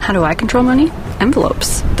How do I control money?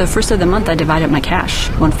 Envelopes. The first of the month I divide up my cash.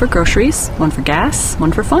 One for groceries, one for gas,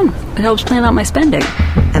 one for fun. It helps plan out my spending.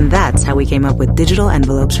 And that's how we came up with digital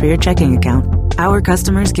envelopes for your checking account. Our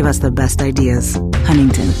customers give us the best ideas.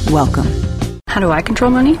 Huntington, welcome. How do I control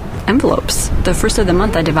money? Envelopes. The first of the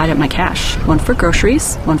month I divide up my cash. One for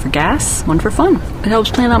groceries, one for gas, one for fun. It helps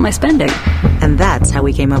plan out my spending. And that's how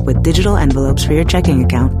we came up with digital envelopes for your checking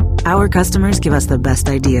account. Our customers give us the best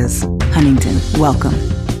ideas. Huntington, welcome.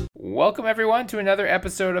 Welcome, everyone, to another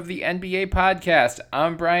episode of the NBA Podcast.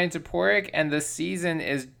 I'm Brian Toporek, and the season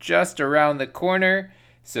is just around the corner.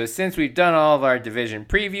 So since we've done all of our division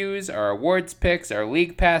previews, our awards picks, our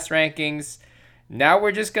league pass rankings, now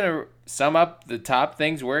we're just going to sum up the top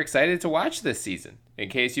things we're excited to watch this season. In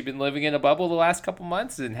case you've been living in a bubble the last couple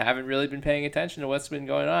months and haven't really been paying attention to what's been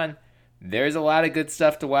going on, there's a lot of good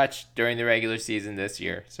stuff to watch during the regular season this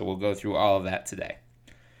year. So we'll go through all of that today.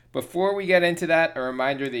 Before we get into that, a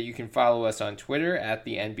reminder that you can follow us on Twitter at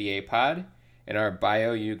the NBA Pod. In our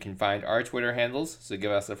bio, you can find our Twitter handles, so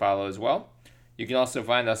give us a follow as well. You can also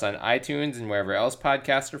find us on iTunes and wherever else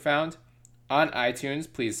podcasts are found. On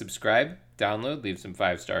iTunes, please subscribe, download, leave some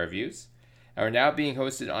 5-star reviews. And we're now being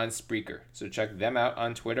hosted on Spreaker, so check them out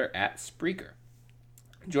on Twitter at Spreaker.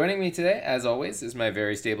 Joining me today, as always, is my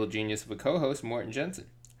very stable genius of a co-host, Morten Jensen.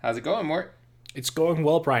 How's it going, Mort? It's going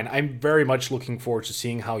well, Brian. I'm very much looking forward to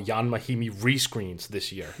seeing how Jan Mahimi rescreens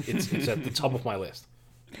this year. It's at the top of my list.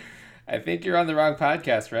 I think you're on the wrong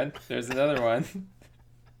podcast, friend. There's another one.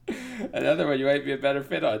 Another one you might be a better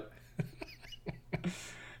fit on.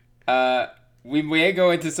 We may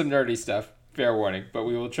go into some nerdy stuff, fair warning, but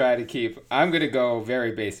we will try to keep... I'm going to go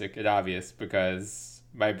very basic and obvious because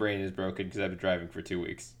my brain is broken because I've been driving for 2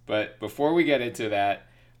 weeks. But before we get into that,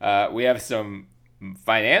 we have some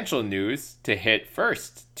financial news to hit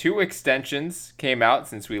first. 2 extensions came out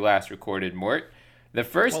since we last recorded, Mort. The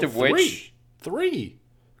first of which... Three.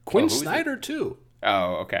 Quinn Snyder, too.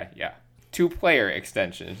 Oh, okay, yeah. 2 player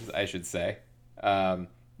extensions, I should say. The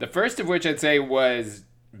first of which I'd say was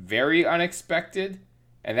very unexpected,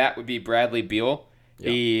 and that would be Bradley Beal.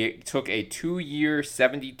 Yep. He took a 2-year,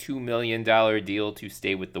 $72 million deal to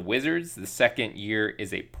stay with the Wizards. The second year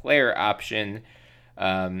is a player option.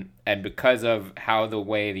 And because of how the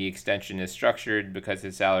way the extension is structured, because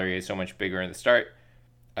his salary is so much bigger in the start,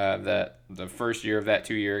 the first year of that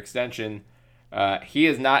 2-year extension, he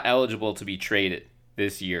is not eligible to be traded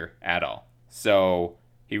this year at all. So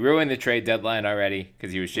he ruined the trade deadline already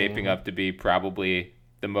because he was shaping up to be probably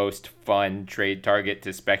the most fun trade target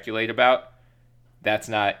to speculate about. That's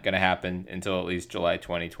not going to happen until at least July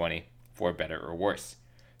 2020, for better or worse.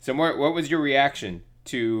 So, Mort, what was your reaction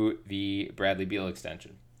to the Bradley Beal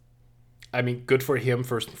extension? I mean, good for him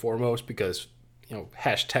first and foremost because,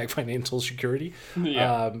 hashtag financial security.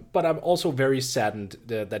 Yeah. But I'm also very saddened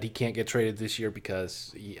that he can't get traded this year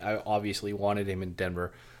because I obviously wanted him in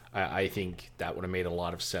Denver. I think that would have made a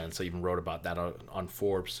lot of sense. I even wrote about that on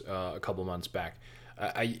Forbes a couple months back.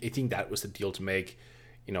 I think that was the deal to make.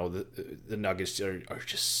 The Nuggets are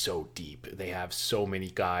just so deep. They have so many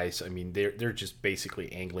guys. I mean, they're just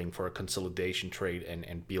basically angling for a consolidation trade,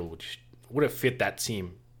 and Beal would have fit that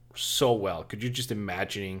team so well. Could you just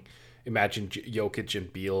imagine Jokic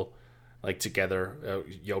and Beal like together,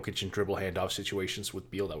 Jokic in dribble handoff situations with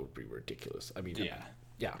Beal? That would be ridiculous. I mean,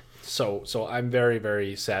 yeah. So I'm very,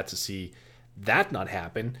 very sad to see that not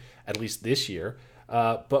happen, at least this year.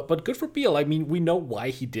 But good for Beal. I mean, we know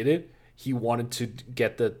why he did it. He wanted to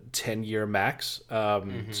get the 10-year max.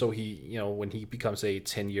 So he, when he becomes a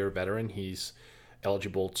 10-year veteran, he's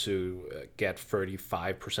eligible to get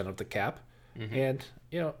 35% of the cap. And,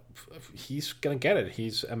 he's going to get it.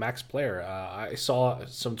 He's a max player. I saw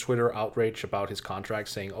some Twitter outrage about his contract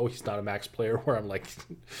saying, oh, he's not a max player, where I'm like,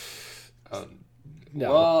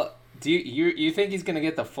 no. Well, do you think he's going to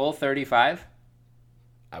get the full 35?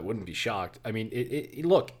 I wouldn't be shocked. I mean,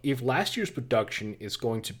 look, if last year's production is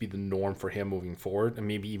going to be the norm for him moving forward, and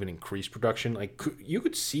maybe even increased production, you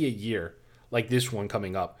could see a year like this one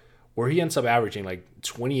coming up where he ends up averaging like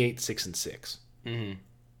 28, 6, and 6. Mm-hmm.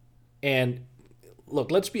 And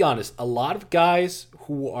look, let's be honest. A lot of guys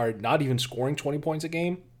who are not even scoring 20 points a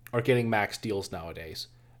game are getting max deals nowadays.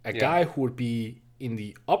 A guy who would be in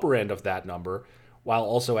the upper end of that number while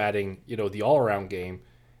also adding, the all-around game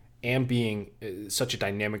and being such a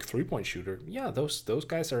dynamic three-point shooter, those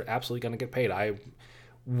guys are absolutely going to get paid.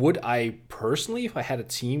 Would I personally, if I had a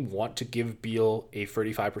team, want to give Beal a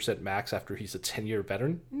 35% max after he's a 10-year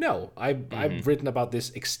veteran? No. I've written about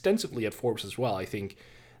this extensively at Forbes as well. I think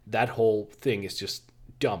that whole thing is just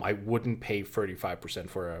dumb. I wouldn't pay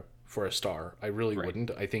 35% for a star. I really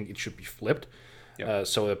wouldn't. I think it should be flipped. Yep.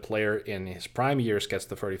 So a player in his prime years gets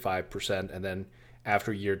the 35%, and then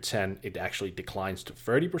after year 10, it actually declines to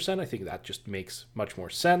 30%. I think that just makes much more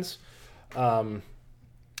sense.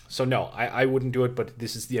 So no, I wouldn't do it, but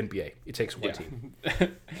this is the NBA. It takes one team.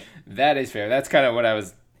 That is fair. That's kind of what I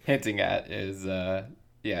was hinting at is, I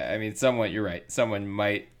mean, somewhat, you're right. Someone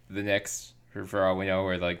might, the Knicks, for all we know,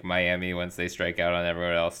 or like Miami, once they strike out on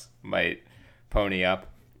everyone else, might pony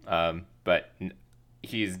up. But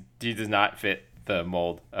he does not fit the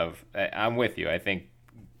mold of, I'm with you. I think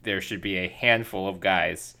there should be a handful of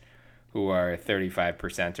guys who are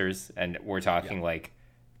 35%ers, and we're talking like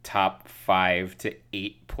top 5 to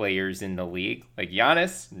 8 players in the league. Like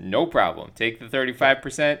Giannis, no problem. Take the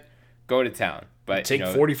 35%, go to town. But take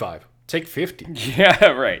 45, take 50. Yeah,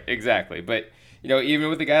 right, exactly. But even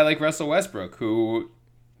with a guy like Russell Westbrook, who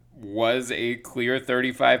was a clear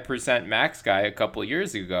 35% max guy a couple of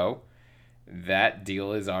years ago, that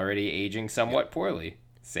deal is already aging somewhat poorly.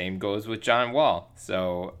 Same goes with John Wall.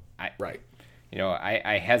 So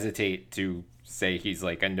I hesitate to say he's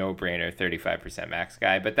like a no-brainer 35% max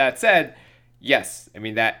guy. But that said, yes, I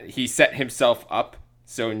mean that he set himself up.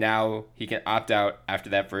 So now he can opt out after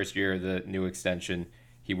that first year of the new extension.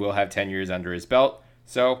 He will have 10 years under his belt.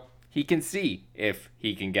 So he can see if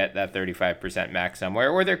he can get that 35% max somewhere,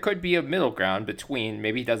 or there could be a middle ground between.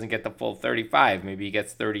 Maybe he doesn't get the full 35. Maybe he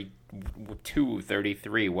gets 32,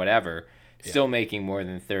 33, whatever. Still making more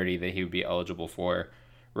than 30 that he would be eligible for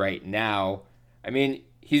right now. I mean,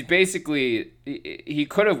 he's basically, he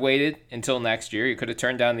could have waited until next year. He could have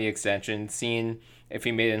turned down the extension, seen if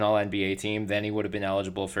he made an All-NBA team, then he would have been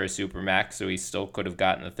eligible for a Supermax, so he still could have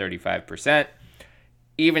gotten the 35%.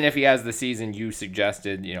 Even if he has the season you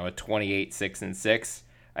suggested, a 28-6-6,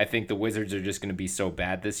 I think the Wizards are just going to be so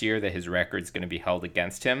bad this year that his record's going to be held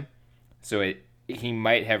against him. So he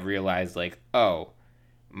might have realized, like, oh,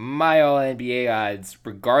 my All-NBA odds,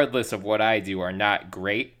 regardless of what I do, are not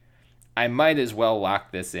great. I might as well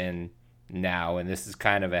lock this in now, and this is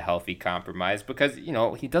kind of a healthy compromise because,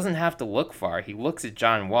 he doesn't have to look far. He looks at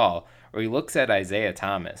John Wall or he looks at Isaiah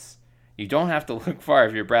Thomas. You don't have to look far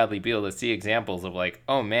if you're Bradley Beal to see examples of like,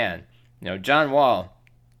 oh man, John Wall,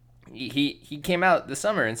 he came out this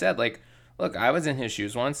summer and said like, look, I was in his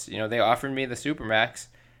shoes once. They offered me the Supermax,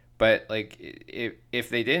 but like if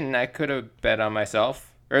they didn't, I could have bet on myself.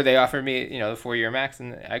 Or they offered me, the 4-year max,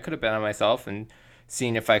 and I could have bet on myself and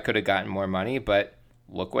seen if I could have gotten more money. But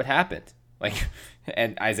look what happened. Like,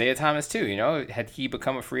 and Isaiah Thomas too. Had he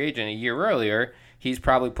become a free agent a year earlier, he's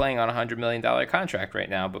probably playing on a $100 million contract right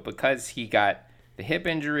now. But because he got the hip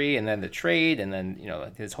injury and then the trade and then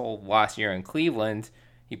his whole last year in Cleveland,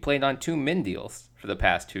 he played on 2 min deals for the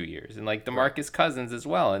past 2 years, and like DeMarcus Cousins as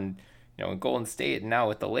well, and in Golden State and now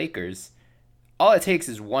with the Lakers. All it takes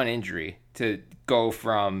is one injury to go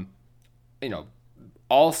from,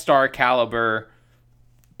 all-star caliber,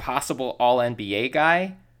 possible all-NBA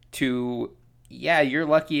guy to, you're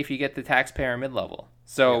lucky if you get the taxpayer mid-level.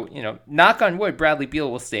 So, knock on wood, Bradley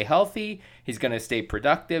Beal will stay healthy. He's going to stay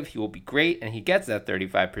productive. He will be great, and he gets that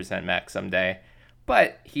 35% max someday.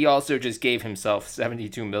 But he also just gave himself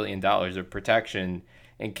 $72 million of protection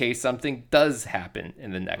in case something does happen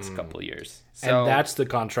in the next couple of years. So, and that's the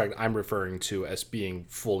contract I'm referring to as being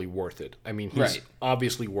fully worth it. I mean, he's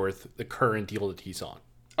obviously worth the current deal that he's on.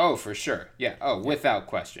 Oh, for sure. Yeah. Oh, without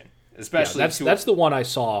question. Especially that's the one I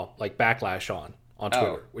saw like backlash on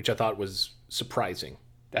Twitter, which I thought was surprising.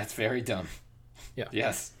 That's very dumb. Yeah.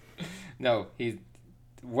 Yes. No, the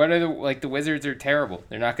Wizards are terrible.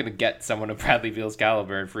 They're not going to get someone of Bradley Beal's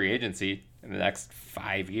caliber in free agency in the next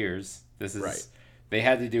 5 years. This is right. They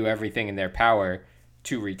had to do everything in their power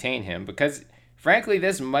to retain him because, frankly,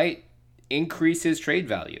 this might increase his trade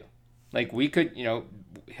value. Like, we could,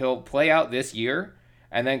 he'll play out this year,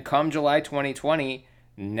 and then come July 2020,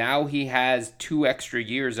 now he has 2 extra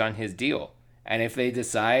years on his deal. And if they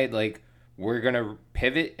decide, like, we're going to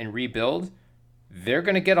pivot and rebuild, they're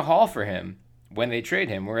going to get a haul for him when they trade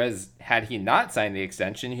him. Whereas, had he not signed the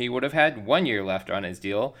extension, he would have had 1 year left on his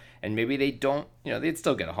deal, and maybe they don't, they'd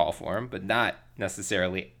still get a haul for him, but not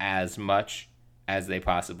necessarily as much as they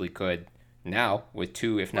possibly could now with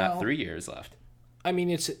 2, if not 3 years left. I mean,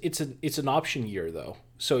 it's an option year though,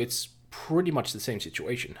 so it's pretty much the same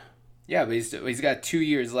situation. Yeah, but he's got 2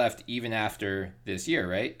 years left even after this year,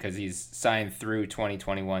 right? Because he's signed through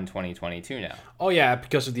 2021, 2022 now. Oh yeah,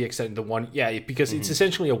 because of the extent because it's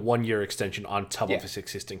essentially a 1 year extension on top of his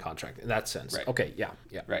existing contract in that sense. Right. Okay, yeah.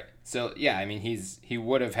 Right. So yeah, I mean he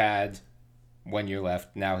would have had 1 year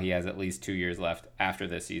left. Now he has at least 2 years left after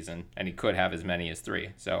this season, and he could have as many as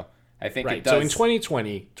 3. So I think it does. So in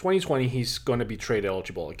 2020, he's going to be trade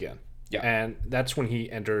eligible again. Yeah. And that's when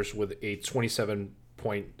he enters with a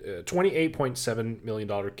 $28.7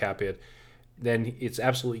 million cap hit. Then it's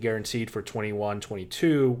absolutely guaranteed for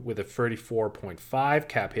 21-22 with a 34.5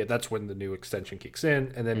 cap hit. That's when the new extension kicks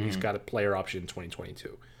in. And then he's got a player option in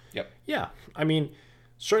 2022. Yep. Yeah. I mean,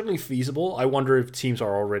 certainly feasible. I wonder if teams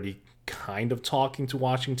are already kind of talking to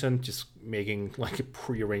Washington, just making like a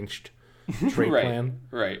prearranged trade plan.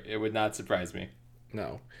 Right. It would not surprise me.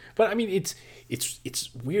 No. But I mean, it's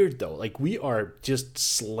weird though. Like, we are just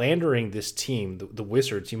slandering this team, the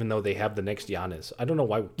Wizards, even though they have the next Giannis. I don't know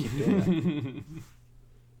why we keep doing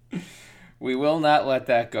that. We will not let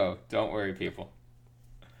that go. Don't worry, people.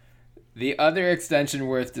 The other extension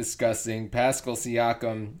worth discussing, Pascal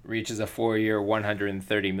Siakam reaches a 4-year,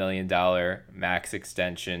 $130 million max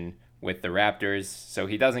extension with the Raptors. So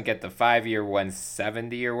he doesn't get the 5-year,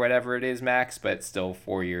 $170 or whatever it is max, but still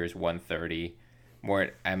 4 years, $130.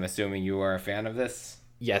 Mort, I'm assuming you are a fan of this?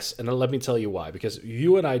 Yes, and let me tell you why. Because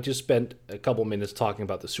you and I just spent a couple minutes talking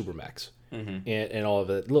about the Supermax and all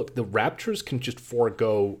of it. Look, the Raptors can just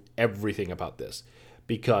forego everything about this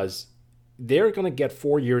because they're going to get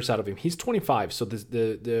 4 years out of him. He's 25, so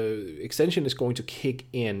the extension is going to kick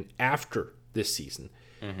in after this season.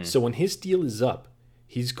 So when his deal is up,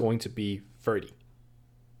 he's going to be 30.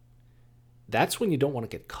 That's when you don't want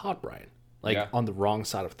to get caught, Brian, on the wrong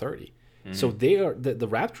side of 30. So they are the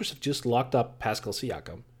Raptors have just locked up Pascal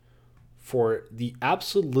Siakam for the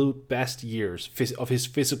absolute best years of his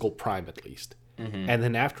physical prime, at least. And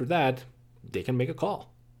then after that, they can make a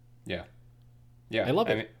call. Yeah. I love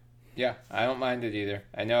it. mean, yeah, I don't mind it either.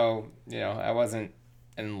 I know, I wasn't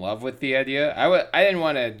in love with the idea. I didn't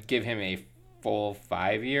want to give him a full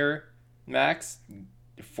 5-year max.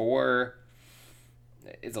 4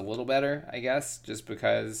 is a little better, I guess, just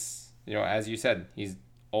because, as you said, he's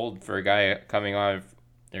old for a guy coming off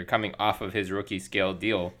of his rookie scale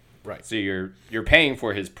deal. Right. So you're paying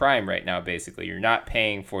for his prime right now, basically. You're not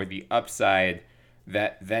paying for the upside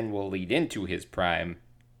that then will lead into his prime.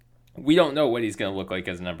 We don't know what he's going to look like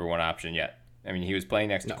as a number one option yet. I mean, he was playing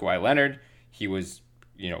next to Kawhi Leonard. He was,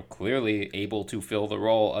 clearly able to fill the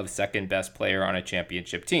role of second best player on a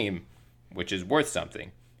championship team, which is worth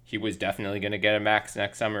something. He was definitely going to get a max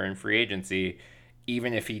next summer in free agency,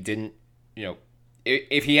 even if he didn't,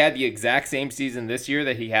 if he had the exact same season this year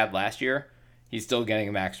that he had last year, he's still getting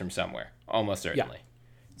a max from somewhere, almost certainly.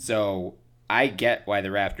 Yeah. So I get why the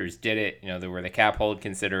Raptors did it. There were the cap hold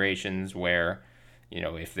considerations where,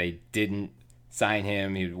 if they didn't sign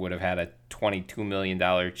him, he would have had a $22 million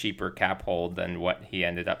cheaper cap hold than what he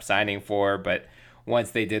ended up signing for. But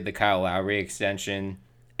once they did the Kyle Lowry extension,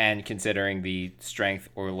 and considering the strength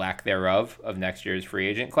or lack thereof of next year's free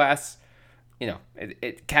agent class,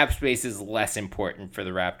 cap space is less important for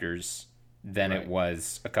the Raptors than it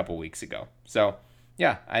was a couple weeks ago. So,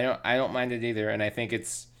 yeah, I don't mind it either, and I think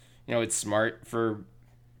it's it's smart for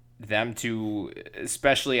them to,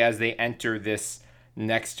 especially as they enter this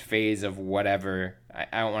next phase of whatever.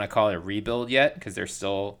 I don't want to call it a rebuild yet because they're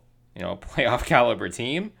still a playoff caliber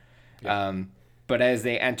team, but as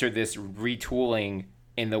they enter this retooling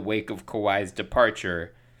in the wake of Kawhi's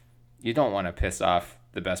departure, you don't want to piss off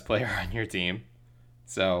the best player on your team.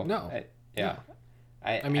 So no,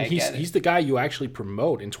 I mean, he's the guy you actually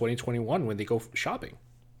promote in 2021 when they go shopping.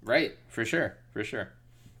 Right, for sure.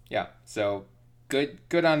 Yeah, so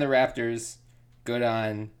good on the Raptors, good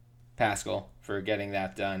on Pascal for getting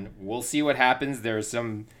that done. We'll see what happens. There's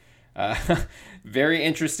some very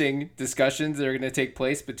interesting discussions that are going to take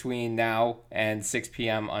place between now and 6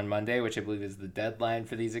 p.m. on Monday, which I believe is the deadline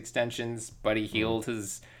for these extensions. Buddy Hield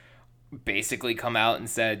has basically come out and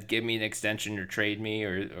said, give me an extension or trade me,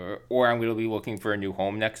 or I'm going to be looking for a new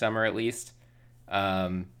home next summer at least.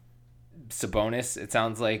 Sabonis, it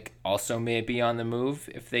sounds like, also may be on the move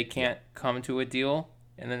if they can't come to a deal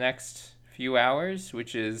in the next few hours,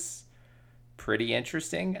 which is pretty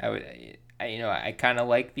interesting. I kind of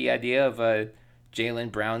like the idea of a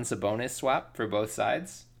Jaylen Brown Sabonis swap for both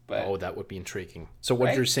sides. But that would be intriguing. So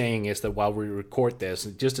what you're saying is that while we record this,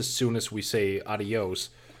 just as soon as we say adios,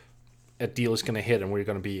 a deal is going to hit and we're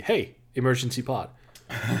going to be, hey, emergency pod.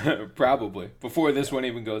 Probably. Before this one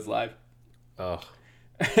even goes live. Oh.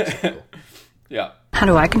 Yeah. How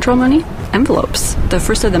do I control money? Envelopes. The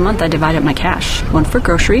first of the month, I divide up my cash. One for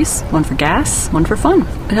groceries, one for gas, one for fun.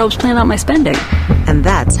 It helps plan out my spending. And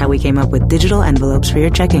that's how we came up with digital envelopes for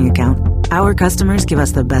your checking account. Our customers give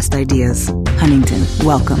us the best ideas. Huntington,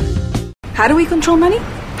 welcome. How do we control money?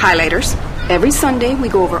 Highlighters. Every Sunday, we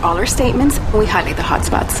go over all our statements and we highlight the hot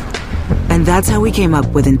spots. And that's how we came up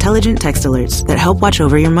with intelligent text alerts that help watch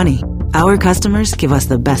over your money. Our customers give us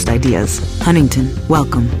the best ideas. Huntington,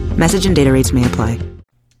 welcome. Message and data rates may apply.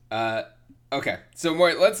 Okay, so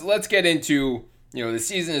more. Let's get into, the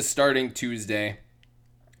season is starting Tuesday.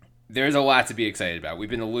 There's a lot to be excited about. We've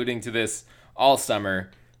been alluding to this all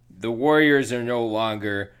summer. The Warriors are no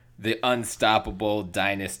longer the unstoppable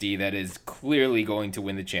dynasty that is clearly going to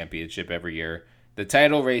win the championship every year. The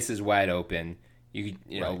title race is wide open. You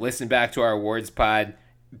know, listen back to our awards pod.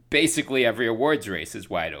 Basically, every awards race is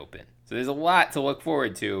wide open. So there's a lot to look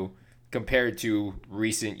forward to compared to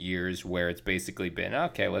recent years where it's basically been,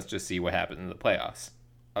 okay, let's just see what happens in the playoffs.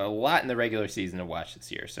 A lot in the regular season to watch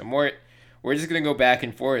this year. So we're just going to go back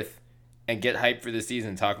and forth and get hyped for the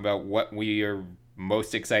season, talk about what we are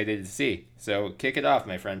most excited to see. So kick it off,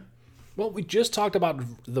 my friend. Well, we just talked about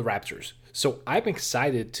the Raptors, so I'm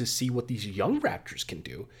excited to see what these young Raptors can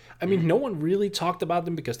do. I mean, no one really talked about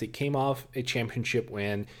them because they came off a championship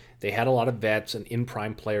win. They had a lot of vets and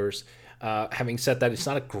in-prime players. Having said that, it's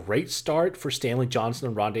not a great start for Stanley Johnson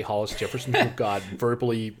and Rondae Hollis-Jefferson, who got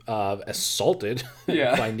verbally assaulted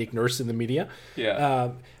by Nick Nurse in the media.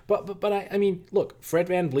 Yeah. But I mean, look, Fred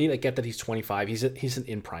VanVleet, I get that he's 25. He's an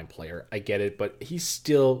in-prime player. I get it, but he's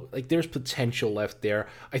still, there's potential left there.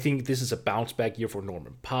 I think this is a bounce-back year for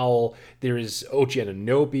Norman Powell. There is OG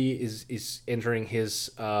Anunoby is entering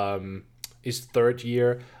his third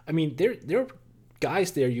year. I mean, there are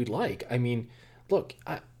guys there you'd like. I mean, look,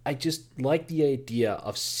 I just like the idea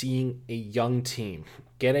of seeing a young team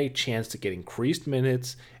get a chance to get increased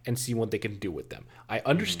minutes and see what they can do with them. I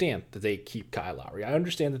understand that they keep Kyle Lowry. I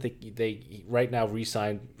understand that they right now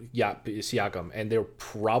re-signed Siakam, and they're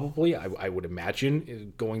probably, I would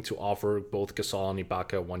imagine, going to offer both Gasol and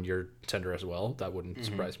Ibaka a 1-year tender as well. That wouldn't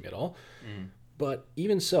surprise me at all. But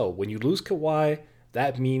even so, when you lose Kawhi,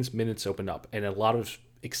 that means minutes open up, and a lot of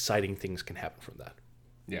exciting things can happen from that.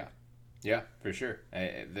 Yeah, for sure.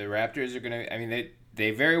 The Raptors are going to, I mean,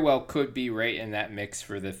 they very well could be right in that mix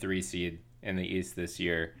for the 3 seed in the East this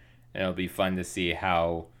year. And it'll be fun to see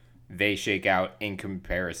how they shake out in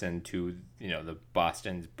comparison to, the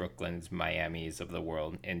Bostons, Brooklyns, Miamis of the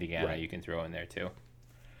world. Indiana, you can throw in there too.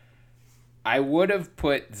 I would have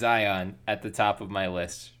put Zion at the top of my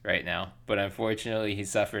list right now, but unfortunately he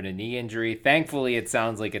suffered a knee injury. Thankfully, it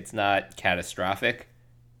sounds like it's not catastrophic.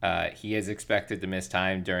 He is expected to miss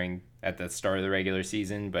time at the start of the regular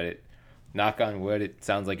season, but knock on wood, it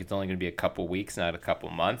sounds like it's only going to be a couple weeks, not a couple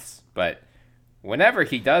months. But whenever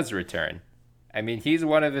he does return, I mean, he's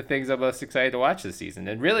one of the things I'm most excited to watch this season.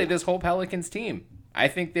 And really, this whole Pelicans team, I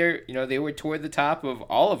think they were toward the top of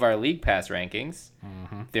all of our League Pass rankings.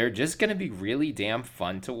 They're just going to be really damn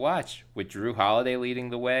fun to watch, with Drew Holiday leading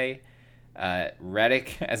the way,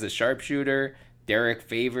 Redick as a sharpshooter, Derek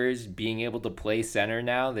Favors being able to play center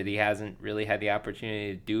now that he hasn't really had the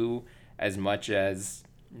opportunity to do as much as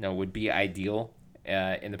would be ideal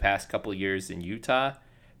in the past couple of years in Utah.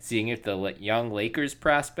 Seeing if the young Lakers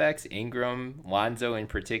prospects, Ingram, Lonzo in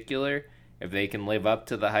particular, if they can live up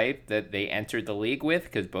to the hype that they entered the league with,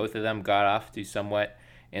 because both of them got off to somewhat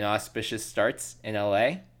inauspicious starts in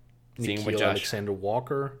LA. Seeing what Alexander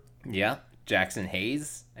Walker. Yeah, Jackson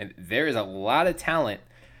Hayes. And there is a lot of talent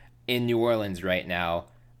in New Orleans right now.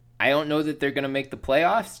 I don't know that they're going to make the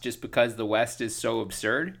playoffs just because the West is so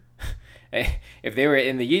absurd. If they were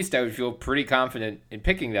in the East, I would feel pretty confident in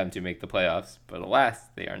picking them to make the playoffs, but alas,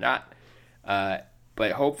 they are not.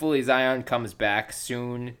 But hopefully Zion comes back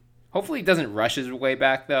soon. Hopefully he doesn't rush his way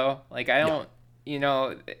back, though. I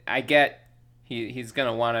get he's going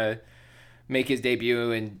to want to make his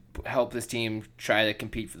debut and help this team try to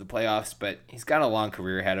compete for the playoffs, but he's got a long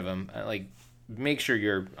career ahead of him. Make sure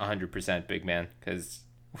you're 100% big man, because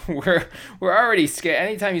we're already scared.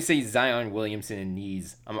 Anytime you say Zion Williamson and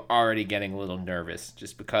knees, I'm already getting a little nervous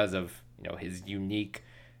just because of his unique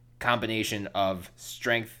combination of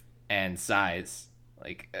strength and size.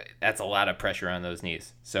 That's a lot of pressure on those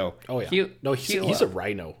knees. So he's a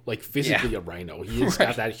rhino, physically a rhino. He's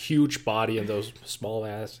got that huge body and those small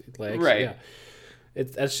ass legs. Right. Yeah.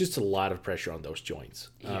 That's just a lot of pressure on those joints.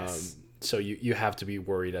 Yes. So you have to be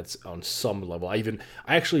worried that's on some level. I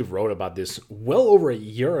actually wrote about this well over a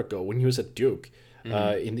year ago when he was at Duke.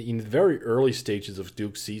 In the very early stages of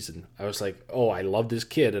Duke's season, I was like, oh, I love this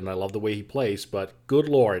kid and I love the way he plays, but good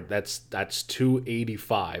Lord, that's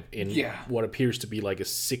 285 in what appears to be like a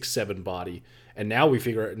 6'7" body. And now we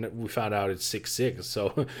found out it's 6'6",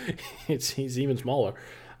 so he's even smaller.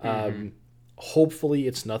 Hopefully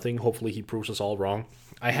it's nothing. Hopefully he proves us all wrong.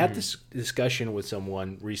 I had this discussion with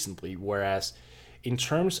someone recently, whereas in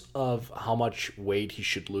terms of how much weight he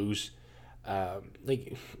should lose,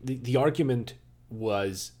 the argument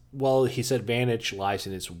was, well, his advantage lies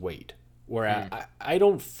in his weight. Whereas I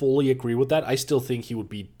don't fully agree with that. I still think he would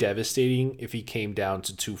be devastating if he came down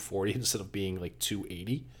to 240 instead of being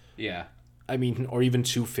 280. Yeah. I mean, or even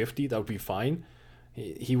 250, that would be fine.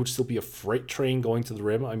 He would still be a freight train going to the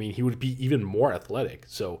rim. I mean, he would be even more athletic.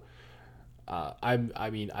 So, I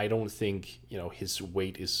don't think his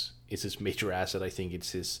weight is his major asset. I think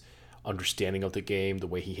it's his understanding of the game, the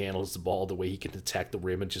way he handles the ball, the way he can attack the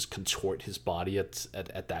rim and just contort his body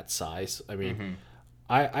at that size. I mean,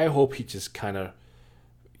 I hope he just kind of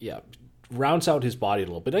rounds out his body a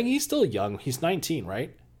little bit. I mean, he's still young. He's 19,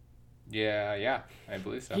 right? Yeah, I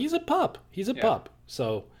believe so. He's a pup.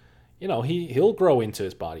 So, he'll grow into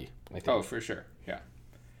his body, I think. Oh, for sure. Yeah.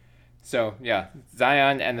 So, yeah,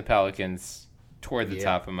 Zion and the Pelicans toward the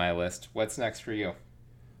top of my list. What's next for you?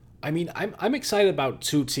 I mean, I'm excited about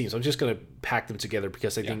two teams. I'm just going to pack them together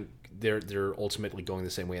because I think they're ultimately going the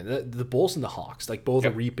same way. And the Bulls and the Hawks, like both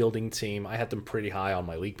a rebuilding team. I had them pretty high on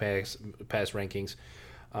my league pass rankings.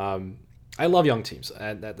 I love young teams,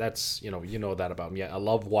 and that's you know that about me. I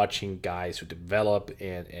love watching guys who develop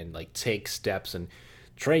and like take steps. And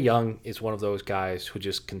Trae Young is one of those guys who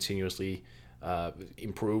just continuously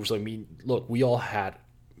improves. I mean, look, we all had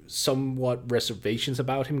somewhat reservations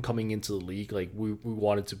about him coming into the league. Like we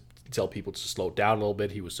wanted to tell people to slow down a little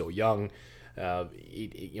bit. He was so young.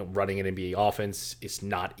 Running an NBA offense is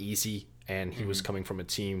not easy, and he was coming from a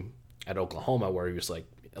team at Oklahoma where he was like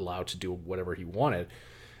allowed to do whatever he wanted.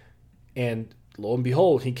 And lo and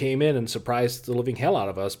behold, he came in and surprised the living hell out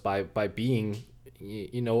of us by being,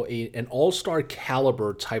 an all-star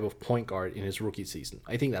caliber type of point guard in his rookie season.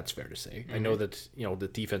 I think that's fair to say. I know that, the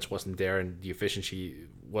defense wasn't there and the efficiency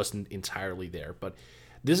wasn't entirely there, but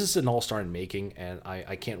this is an all-star in making, and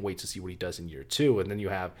I can't wait to see what he does in year two. And then you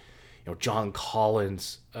have, John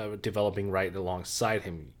Collins developing right alongside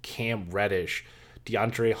him, Cam Reddish,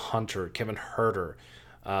 DeAndre Hunter, Kevin Huerter,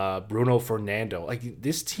 Bruno Fernando. Like,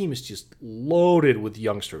 this team is just loaded with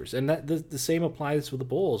youngsters, and that the same applies with the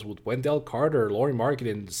Bulls with Wendell Carter, Lauri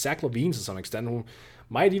Markkanen, and Zach LaVine to some extent, who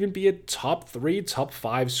might even be a top 3, top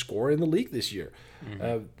 5 scorer in the league this year.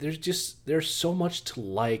 There's so much to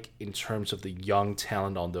like in terms of the young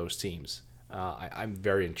talent on those teams. I'm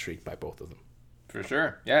very intrigued by both of them. For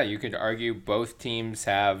sure. Yeah, you could argue both teams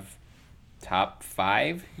have top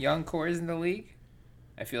 5 young cores in the league.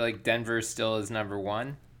 I feel like Denver still is number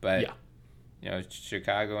 1, but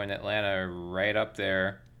Chicago and Atlanta are right up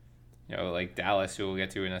there. Like Dallas, who we'll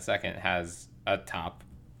get to in a second, has a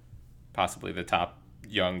possibly the top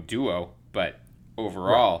young duo, but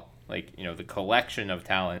overall, the collection of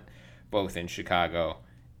talent, both in Chicago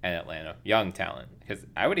and Atlanta, young talent. Because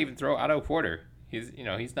I would even throw Otto Porter. He's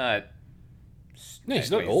not. No,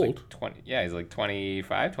 he's not old. Like 20. Yeah, he's like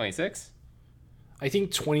 25, 26. I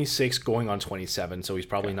think 26 going on 27, so he's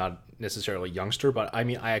probably not necessarily a youngster, but I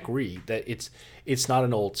mean, I agree that it's not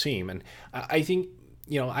an old team. And I think,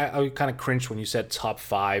 I kind of cringed when you said top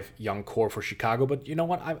 5 young core for Chicago, but you know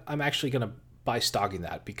what? I'm actually going to buy stock in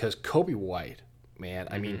that because Kobe White, man,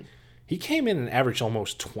 I mean, he came in and averaged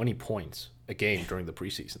almost 20 points a game during the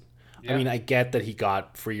preseason. Yeah. I mean, I get that he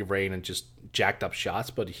got free reign and just jacked up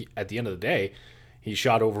shots, but at the end of the day, he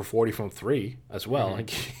shot over 40 from 3 as well.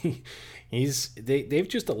 Like they've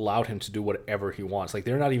just allowed him to do whatever he wants. Like,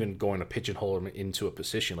 they're not even going to pigeonhole him into a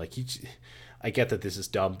position. Like, I get that this is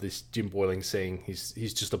dumb. This Jim Boyling saying he's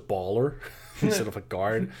just a baller instead of a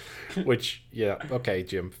guard, which okay,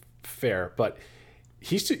 Jim, fair. But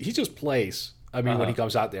he just plays. I mean, when he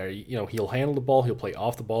comes out there, he'll handle the ball, he'll play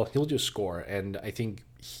off the ball, he'll just score. And I think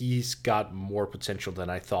he's got more potential than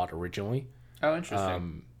I thought originally. Oh,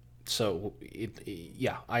 interesting. So,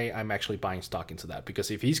 I'm actually buying stock into that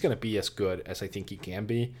because if he's going to be as good as I think he can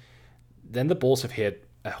be, then the Bulls have hit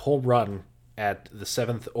a home run at the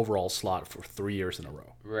 7th overall slot for 3 years in a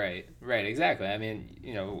row. Right, exactly. I mean,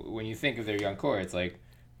 when you think of their young core, it's like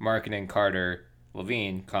Markkanen, Carter,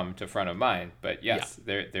 LaVine come to front of mind. But yes,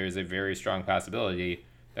 there's a very strong possibility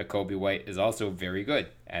that Kobe White is also very good.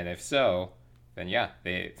 And if so, then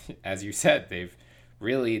they, as you said, they've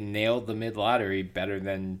really nailed the mid-lottery better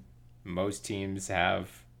than most teams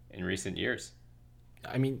have in recent years.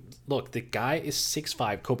 I mean, look, the guy is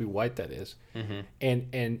 6'5", Kobe White, that is.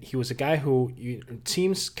 And he was a guy who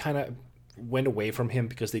teams kind of went away from him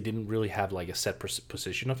because they didn't really have like a set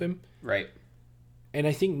position of him. Right. And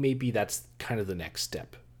I think maybe that's kind of the next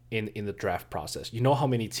step in the draft process. You know how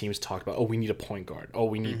many teams talk about, we need a point guard.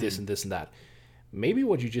 We need this and this and that. Maybe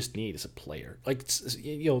what you just need is a player. Like,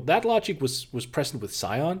 that logic was present with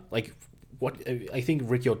Zion. Like, what I think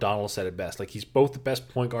Ricky O'Donnell said it best. Like, he's both the best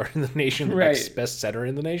point guard in the nation, the next best center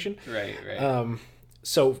in the nation. Right.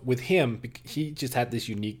 So with him, he just had this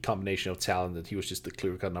unique combination of talent that he was just the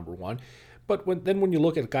clear-cut number 1. But when you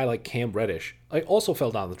look at a guy like Cam Reddish, I also fell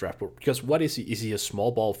down the draft board because what is he? Is he a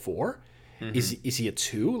small ball 4? Is he a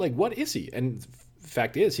 2? Like, what is he? And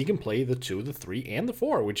fact is, he can play the 2, the 3, and the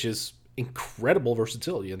 4, which is incredible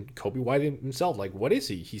versatility. And Kobe White himself, like, what is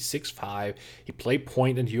he? He's 6'5". He played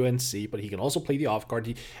point in UNC, but he can also play the off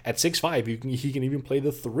guard. At 6'5", he can even play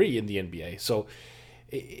the 3 in the NBA. So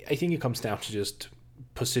I think it comes down to just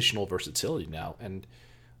positional versatility now. And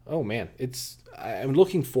oh man, I'm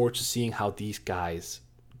looking forward to seeing how these guys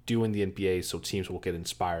do in the NBA, so teams will get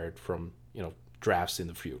inspired from drafts in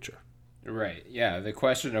the future. Right. Yeah. The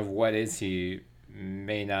question of what is he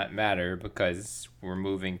may not matter because we're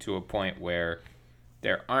moving to a point where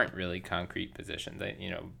there aren't really concrete positions.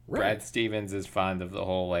 Right. Brad Stevens is fond of the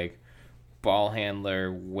whole like ball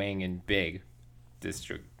handler, wing, and big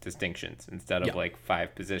distinctions instead of like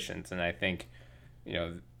 5 positions. And I think,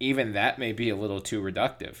 even that may be a little too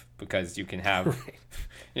reductive because you can have,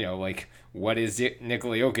 like what is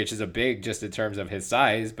Nikola Jokic is a big just in terms of his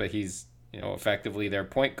size, but he's, effectively their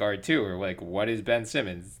point guard too. Or like, what is Ben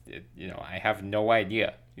Simmons? I have no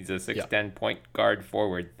idea. He's a 6'10" point guard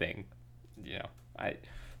forward thing.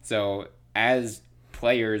 So as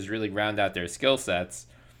players really round out their skill sets,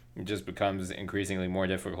 it just becomes increasingly more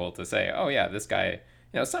difficult to say, oh yeah, this guy,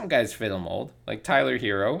 some guys fit a mold. Like Tyler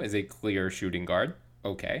Hero is a clear shooting guard.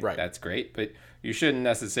 Okay, right. That's great. But you shouldn't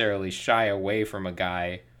necessarily shy away from a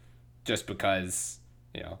guy just because,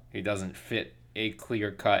 he doesn't fit a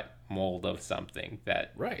clear-cut mold of something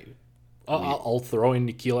that... Right. I'll throw in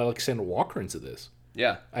Nickeil Alexander-Walker into this.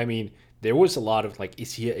 Yeah. I mean, there was a lot of, like,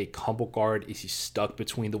 is he a combo guard? Is he stuck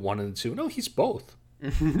between the 1 and the 2? No, he's both.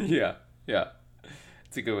 Yeah.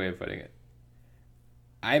 It's a good way of putting it.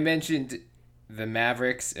 I mentioned the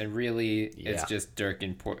Mavericks, and really it's just Dirk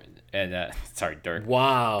and Dirk.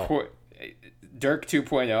 Wow. Dirk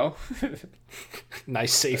 2.0.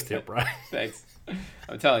 Nice save there, Brian. Thanks.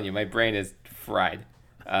 I'm telling you, my brain is fried.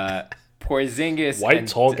 Porzingis, white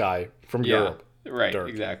tall guy from Europe. Right, Dirk.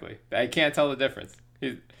 Exactly. I can't tell the difference.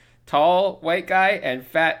 He's tall white guy and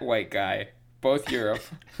fat white guy, both Europe.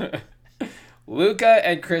 Luka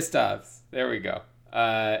and Kristaps. There we go.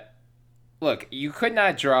 Look, you could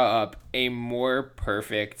not draw up a more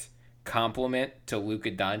perfect complement to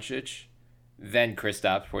Luka Doncic than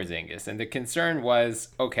Kristaps Porzingis. And the concern was,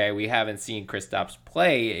 okay, we haven't seen Kristaps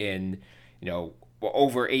play in,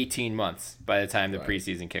 over 18 months by the time the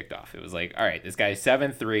preseason kicked off. It was like, all right, this guy's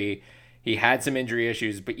 7'3". He had some injury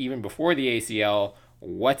issues, but even before the ACL,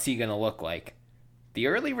 what's he going to look like? The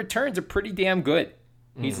early returns are pretty damn good.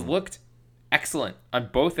 He's looked excellent on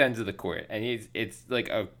both ends of the court. And it's like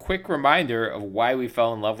a quick reminder of why we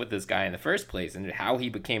fell in love with this guy in the first place and how he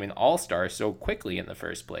became an all-star so quickly in the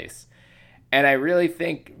first place. And I really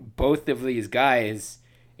think both of these guys,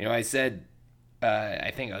 I said,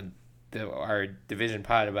 I think our division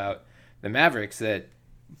pod about the Mavericks, that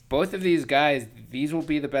both of these guys, these will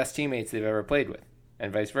be the best teammates they've ever played with,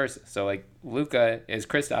 and vice versa. So, like, Luka is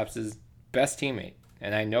Kristaps' best teammate.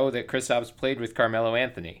 And I know that Kristaps played with Carmelo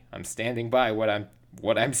Anthony. I'm standing by what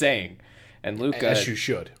I'm saying. And Luka, as you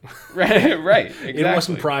should. right, exactly. It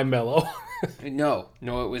wasn't prime Melo. No,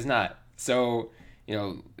 it was not. So,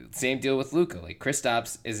 same deal with Luka. Like,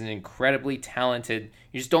 Kristaps is an incredibly talented.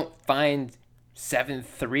 You just don't find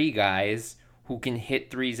 7'3" guys who can hit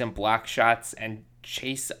threes and block shots and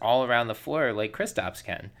chase all around the floor like Kristaps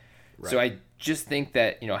can. Right. So I just think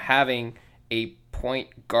that, having a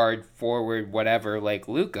point guard, forward, whatever, like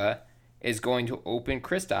Luka is going to open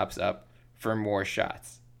Kristaps up for more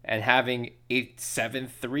shots. And having a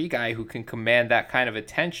 7'3" guy who can command that kind of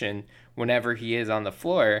attention whenever he is on the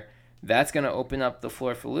floor, that's going to open up the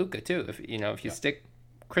floor for Luka too. If you stick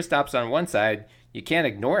Kristaps on one side, you can't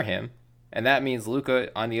ignore him. And that means Luka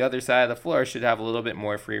on the other side of the floor should have a little bit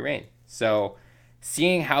more free reign. So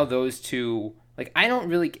seeing how those two, like, I don't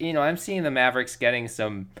really, I'm seeing the Mavericks getting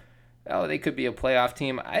some, they could be a playoff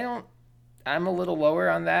team. I'm a little lower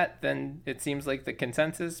on that than it seems like the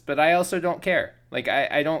consensus, but I also don't care. Like,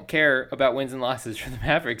 I don't care about wins and losses for the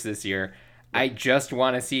Mavericks this year. I just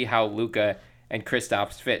want to see how Luka and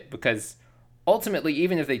Kristaps fit, because ultimately,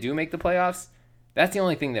 even if they do make the playoffs, that's the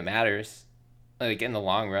only thing that matters, like, in the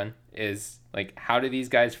long run, is, like, how do these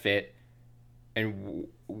guys fit and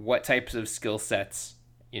what types of skill sets,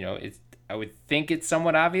 I would think it's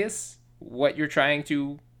somewhat obvious what you're trying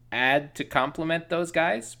to add to complement those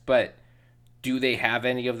guys, but do they have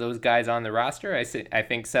any of those guys on the roster? I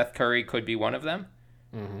think Seth Curry could be one of them.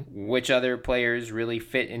 Mm-hmm. Which other players really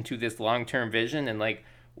fit into this long-term vision? And, like,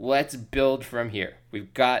 let's build from here.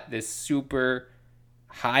 We've got this super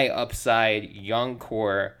high upside young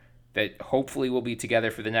core that hopefully will be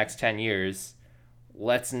together for the next 10 years.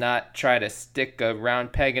 Let's not try to stick a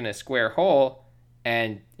round peg in a square hole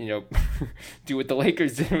and, do what the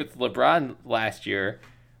Lakers did with LeBron last year.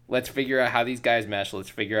 Let's figure out how these guys mesh. Let's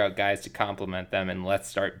figure out guys to complement them, and let's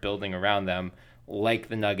start building around them like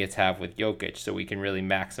the Nuggets have with Jokic, so we can really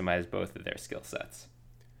maximize both of their skill sets.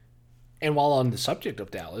 And while on the subject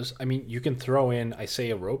of Dallas, I mean, you can throw in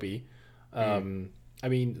Isaiah Roby. I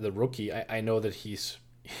mean, the rookie, I know that he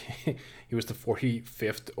was the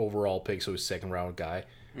 45th overall pick, so he's a second-round guy.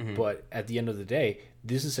 But at the end of the day,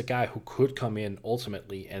 this is a guy who could come in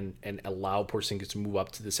ultimately and allow Porzingis to move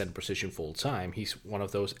up to the center position full time. He's one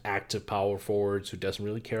of those active power forwards who doesn't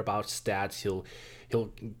really care about stats. He'll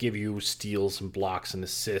give you steals and blocks and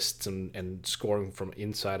assists and scoring from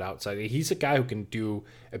inside outside. He's a guy who can do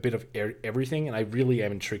a bit of everything, and I really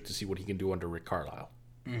am intrigued to see what he can do under Rick Carlisle.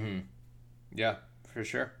 Yeah, for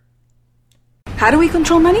sure. How do we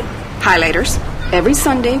control money? Highlighters. Every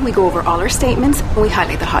Sunday, we go over all our statements and we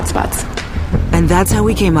highlight the hot spots. And that's how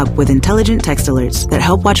we came up with intelligent text alerts that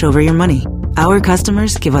help watch over your money. Our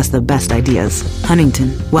customers give us the best ideas.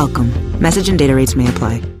 Huntington, welcome. Message and data rates may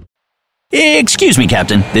apply. Excuse me,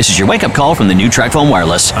 Captain. This is your wake-up call from the new TracFone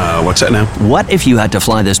Wireless. What's that now? What if you had to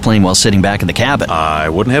fly this plane while sitting back in the cabin? I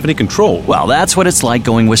wouldn't have any control. Well, that's what it's like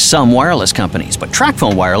going with some wireless companies, but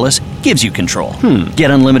TracFone Wireless gives you control. Get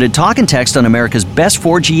unlimited talk and text on America's best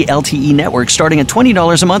 4G LTE network starting at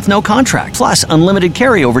 $20 a month, no contract. Plus, unlimited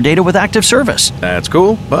carryover data with active service. That's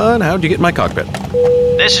cool, but how'd you get in my cockpit?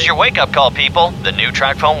 This is your wake-up call, people. The new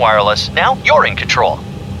TracFone Wireless. Now you're in control.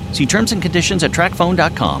 See terms and conditions at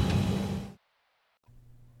TracFone.com.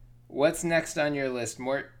 What's next on your list,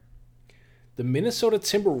 Mort? The Minnesota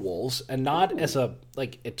Timberwolves, and not as a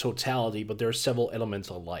totality, but there are several elements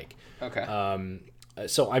I like. Okay.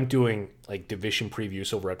 So I'm doing like division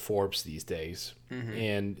previews over at Forbes these days,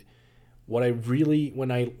 and what I really when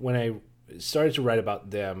I started to write about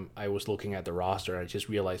them, I was looking at the roster and I just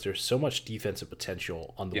realized there's so much defensive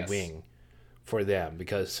potential on the wing for them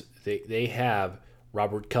because they have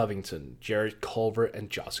Robert Covington, Jared Culver, and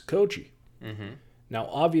Josh Okogie. Now,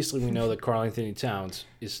 obviously, we know that Karl Anthony Towns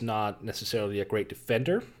is not necessarily a great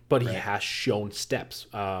defender, but he has shown steps.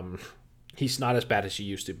 He's not as bad as he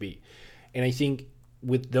used to be. And I think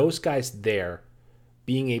with those guys there,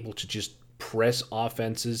 being able to just press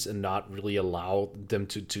offenses and not really allow them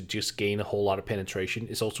to just gain a whole lot of penetration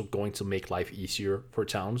is also going to make life easier for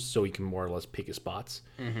Towns, so he can more or less pick his spots.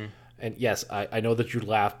 And yes, I know that you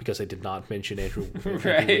laughed because I did not mention Andrew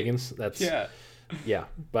Wiggins. That's yeah,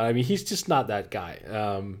 but I mean he's just not that guy.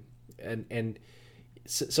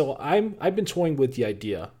 So I've been toying with the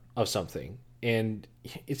idea of something, and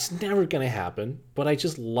it's never gonna happen. But I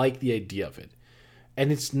just like the idea of it,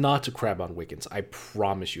 and it's not to crab on Wiggins. I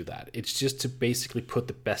promise you that. It's just to basically put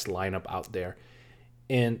the best lineup out there,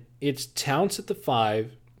 and it's Towns at the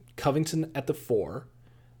 5, Covington at the 4,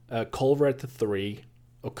 Culver at the 3,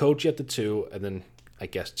 Okogie at the 2, and then I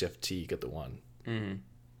guess Jeff Teague at the 1.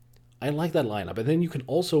 I like that lineup. And then you can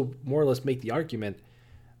also more or less make the argument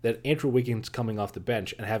that Andrew Wiggins coming off the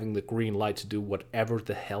bench and having the green light to do whatever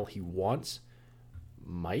the hell he wants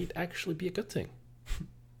might actually be a good thing.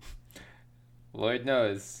 Lloyd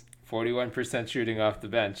knows 41% shooting off the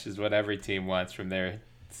bench is what every team wants from their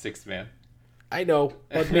sixth man. I know,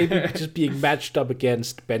 but maybe just being matched up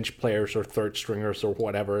against bench players or third stringers or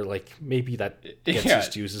whatever, like maybe that gets his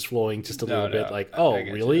juices flowing just a little bit. Like, oh,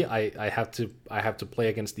 really? I have to play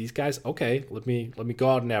against these guys? Okay, let me go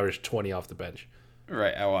out and average 20 off the bench.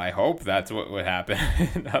 Right. Well, I hope that's what would happen.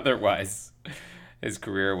 Otherwise, his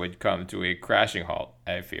career would come to a crashing halt,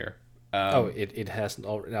 I fear. It hasn't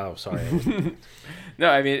already. No, sorry. No,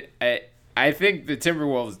 I mean, I think the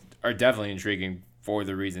Timberwolves are definitely intriguing for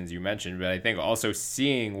the reasons you mentioned, but I think also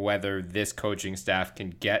seeing whether this coaching staff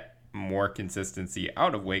can get more consistency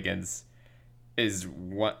out of Wiggins is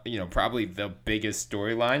what, probably the biggest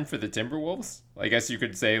storyline for the Timberwolves. I guess you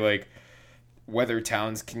could say like whether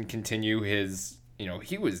Towns can continue his,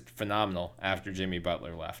 he was phenomenal after Jimmy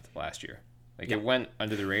Butler left last year. It went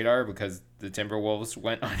under the radar because the Timberwolves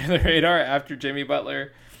went under the radar after Jimmy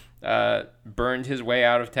Butler burned his way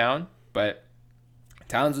out of town, but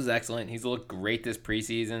Towns was excellent. He's looked great this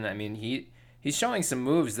preseason. I mean, he's showing some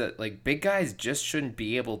moves that big guys just shouldn't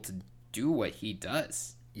be able to do what he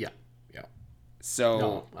does. Yeah. So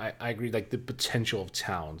no, I agree. The potential of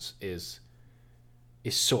Towns is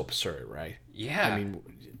so absurd, right? Yeah. I mean,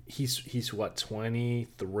 he's what,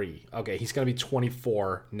 23? Okay, he's gonna be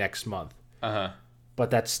 24 next month. But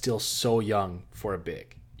that's still so young for a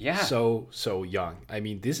big. Yeah. So young. I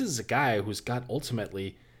mean, this is a guy who's got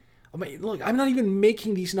ultimately. I mean, look, I'm not even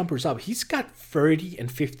making these numbers up. He's got 30 and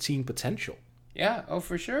 15 potential. Yeah,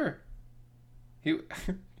 for sure. He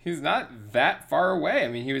He's not that far away. I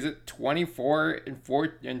mean, he was at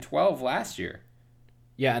 24-4-12 last year.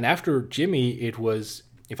 Yeah, and after Jimmy, it was,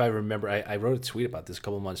 if I remember, I wrote a tweet about this a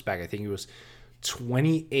couple of months back. I think it was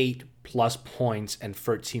 28 plus points and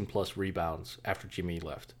 13 plus rebounds after Jimmy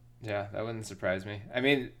left. Yeah, that wouldn't surprise me. I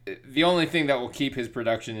mean, the only thing that will keep his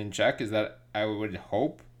production in check is that I would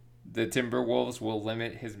hope the Timberwolves will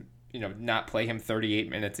limit his, not play him 38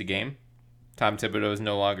 minutes a game. Tom Thibodeau is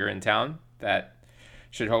no longer in town. That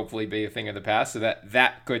should hopefully be a thing of the past, so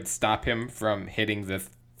that could stop him from hitting the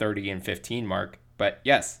 30 and 15 mark. But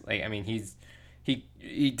yes,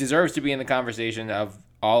 he deserves to be in the conversation of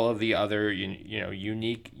all of the other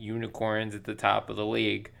unique unicorns at the top of the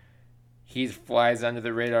league. He flies under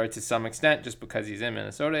the radar to some extent just because he's in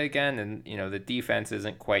Minnesota again, and the defense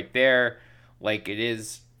isn't quite there like it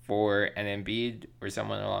is for an Embiid or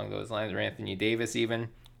someone along those lines, or Anthony Davis even.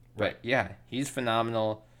 But yeah, he's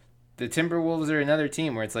phenomenal. The Timberwolves are another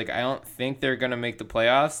team where it's like, I don't think they're going to make the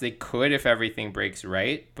playoffs. They could if everything breaks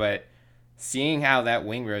right, but seeing how that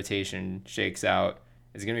wing rotation shakes out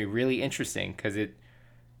is going to be really interesting, because it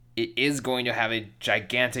is going to have a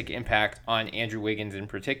gigantic impact on Andrew Wiggins in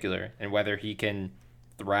particular, and whether he can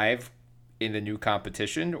thrive in the new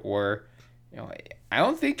competition or, I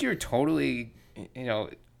don't think you're totally,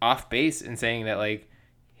 off base in saying that like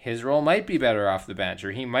his role might be better off the bench,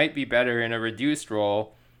 or he might be better in a reduced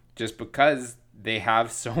role just because they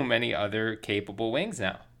have so many other capable wings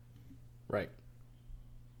now. Right.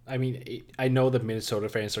 I mean, I know that Minnesota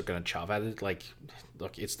fans are going to chop at it. Like,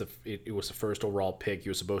 look, it was the first overall pick. He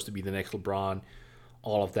was supposed to be the next LeBron,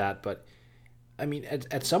 all of that. But, I mean,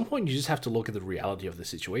 at some point, you just have to look at the reality of the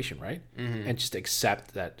situation, right? Mm-hmm. And just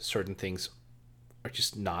accept that certain things are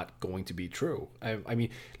just not going to be true. I mean,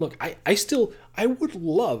 look, I would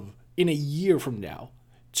love in a year from now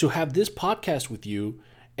to have this podcast with you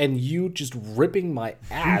and you just ripping my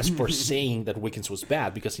ass for saying that Wiggins was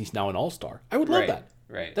bad because he's now an all-star. I would love that.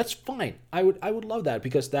 Right. That's fine. I would love that,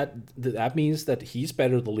 because that means that he's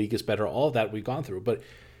better, the league is better, all of that we've gone through. But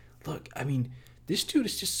look, I mean, this dude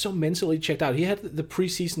is just so mentally checked out. He had the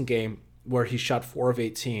preseason game where he shot 4 of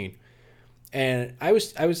 18. And I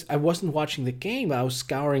wasn't watching the game. I was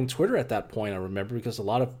scouring Twitter at that point, I remember, because a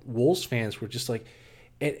lot of Wolves fans were just like,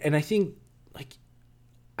 and I think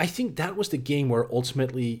that was the game where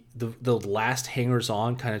ultimately the last hangers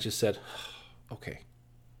on kind of just said, okay,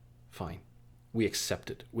 fine. We accept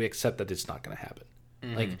it. We accept that it's not going to happen.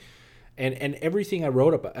 Mm-hmm. Like, and everything I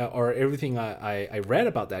wrote about, or everything I read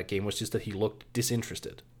about that game was just that he looked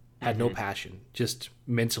disinterested, had no passion, just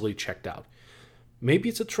mentally checked out. Maybe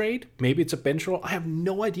it's a trade. Maybe it's a bench role. I have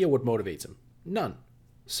no idea what motivates him. None.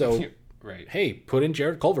 So, right. Hey, put in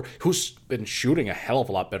Jared Culver, who's been shooting a hell of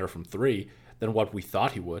a lot better from 3 than what we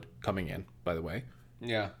thought he would coming in, by the way.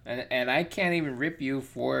 Yeah, and I can't even rip you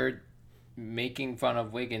for making fun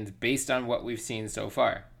of Wiggins based on what we've seen so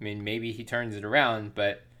far. I mean, maybe he turns it around,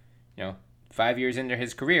 but 5 years into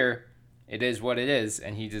his career, it is what it is,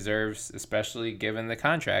 and he deserves, especially given the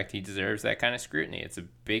contract, he deserves that kind of scrutiny. It's a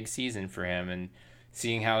big season for him, and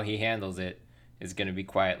seeing how he handles it is going to be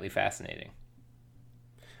quietly fascinating.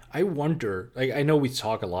 I wonder, I know we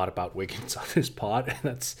talk a lot about Wiggins on this pod, and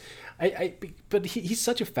that's, but he's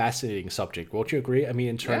such a fascinating subject. Won't you agree? I mean,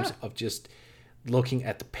 in terms of just looking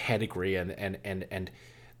at the pedigree and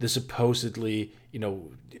the supposedly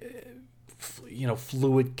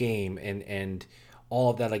fluid game and all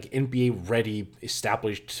of that, like NBA ready,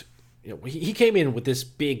 established. He came in with this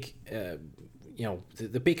big,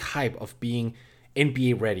 the big hype of being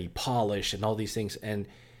NBA ready, polished, and all these things, and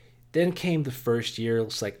then came the first year.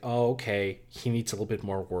 It's like, oh, okay, he needs a little bit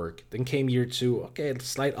more work. Then came year 2, okay,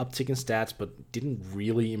 slight uptick in stats, but didn't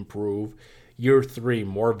really improve. Year 3,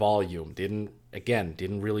 more volume, didn't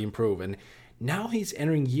really improve. And now he's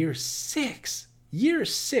entering year 6,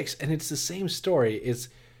 and it's the same story. It's,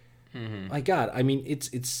 my God, I mean,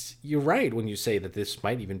 it's you're right when you say that this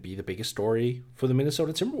might even be the biggest story for the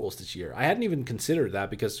Minnesota Timberwolves this year. I hadn't even considered that,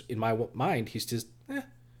 because in my mind, he's just,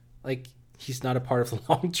 he's not a part of the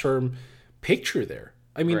long-term picture there.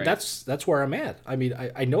 I mean, that's where I'm at. I mean,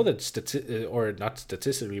 I know that not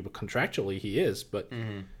statistically, but contractually he is, but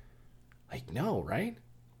no, right?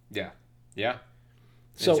 Yeah.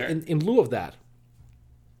 So in lieu of that,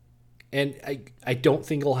 and I don't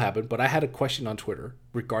think it'll happen, but I had a question on Twitter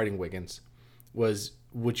regarding Wiggins, was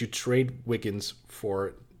would you trade Wiggins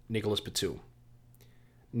for Nicholas Batum?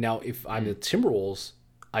 Now, if I'm the Timberwolves,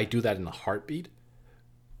 I do that in a heartbeat.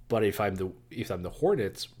 But if I'm the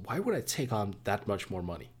Hornets, why would I take on that much more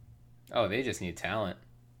money? Oh, they just need talent.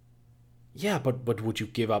 Yeah, but would you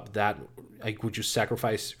give up that? Like, would you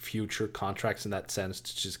sacrifice future contracts in that sense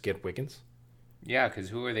to just get Wiggins? Yeah, because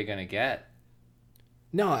who are they going to get?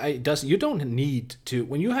 No, it doesn't. You don't need to.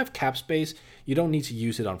 When you have cap space, you don't need to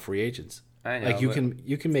use it on free agents. I know. Like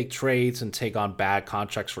you can make trades and take on bad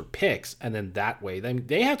contracts for picks, and then that way, then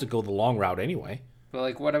they have to go the long route anyway. But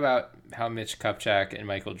like, what about how Mitch Kupchak and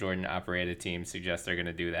Michael Jordan operate a team suggests they're going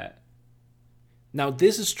to do that? Now,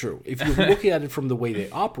 this is true. If you look at it from the way they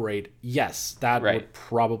operate, yes, that Right. would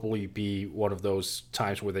probably be one of those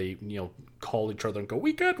times where they, call each other and go,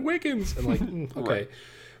 "We got Wiggins," and like, okay. Right.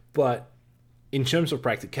 But in terms of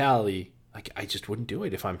practicality, like, I just wouldn't do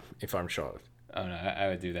it if I'm Charlotte. Oh no, I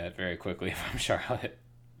would do that very quickly if I'm Charlotte.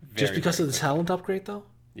 Just because very of the talent upgrade, though.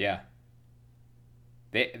 Yeah.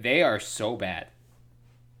 They are so bad.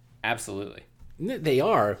 Absolutely. They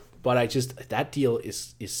are, but that deal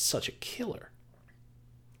is such a killer.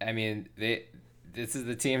 I mean, this is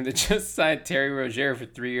the team that just signed Terry Rozier for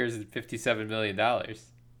 3 years and $57 million.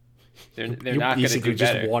 They're not going to do basically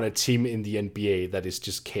better. just want a team in the NBA that is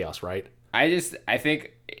just chaos, right? I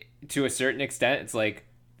think to a certain extent, it's like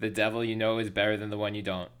the devil you know is better than the one you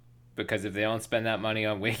don't. Because if they don't spend that money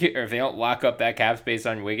on Wiggins, or if they don't lock up that cap space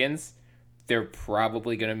on Wiggins, they're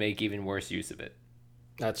probably going to make even worse use of it.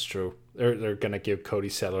 That's true. They're going to give Cody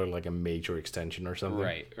Zeller like a major extension or something.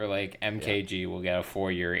 Right. Or like MKG will get a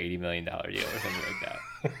 4-year, $80 million deal or something like that.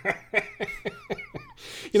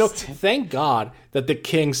 Thank God that the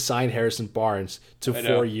Kings signed Harrison Barnes to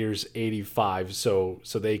 4 years, 85, so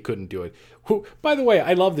they couldn't do it. Who, by the way,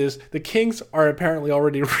 I love this. The Kings are apparently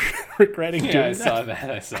already regretting doing that. I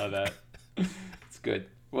saw that. It's good.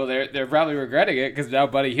 Well, they're probably regretting it because now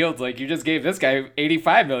Buddy Hield's like, you just gave this guy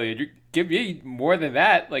 $85 million. You give me more than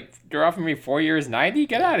that. Like, you're offering me 4 years, 90.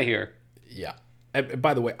 Get out of here. Yeah. And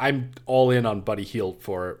by the way, I'm all in on Buddy Hield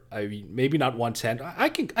for, I mean, maybe not 110. I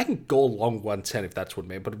can go along 110 if that's what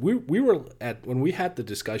made. But we were at, when we had the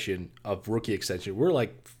discussion of rookie extension, we were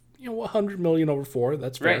like, 100 million over 4.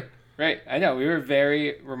 That's fair. Right. I know. We were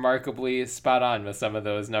very remarkably spot on with some of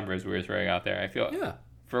those numbers we were throwing out there. I feel,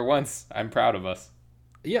 for once, I'm proud of us.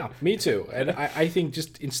 Yeah, me too. And I think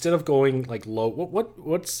just instead of going like low,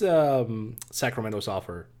 what's Sacramento's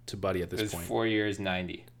offer to Buddy at this point? 4 years,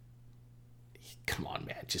 90. Come on,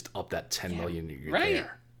 man, just up that 10 million. You're right.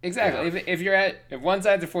 there. Exactly. Yeah. If one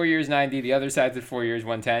side's at 4 years, 90, the other side's at 4 years,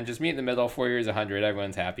 110, just meet in the middle. 4 years, 100.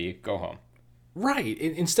 Everyone's happy. Go home. Right.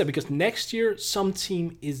 Instead, because next year some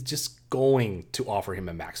team is just going to offer him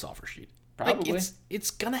a max offer sheet. Probably. Like,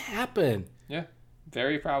 it's gonna happen. Yeah.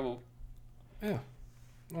 Very probable. Yeah.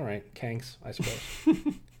 All right, Kangs, I suppose.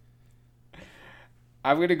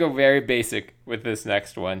 I'm going to go very basic with this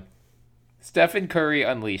next one. Stephen Curry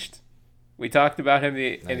unleashed. We talked about him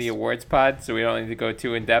in the awards pod, so we don't need to go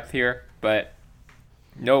too in-depth here. But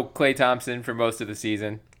no Klay Thompson for most of the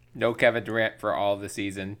season. No Kevin Durant for all of the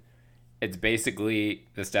season. It's basically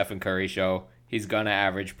the Stephen Curry show. He's going to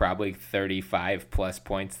average probably 35-plus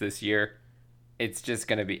points this year. It's just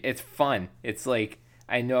going to be... It's fun. It's like,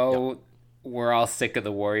 I know... Yep. We're all sick of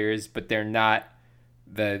the Warriors, but they're not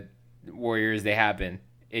the Warriors they have been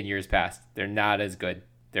in years past. They're not as good.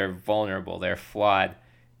 They're vulnerable. They're flawed.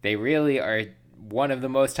 They really are one of the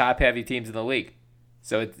most top-heavy teams in the league.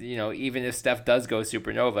 So, it's, even if Steph does go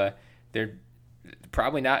supernova, they're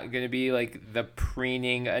probably not going to be like the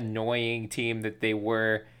preening, annoying team that they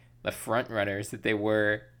were, the front runners that they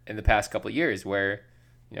were in the past couple of years, where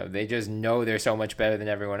they just know they're so much better than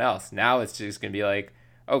everyone else. Now it's just going to be like,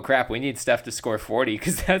 oh crap, we need Steph to score 40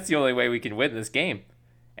 because that's the only way we can win this game.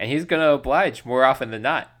 And he's going to oblige more often than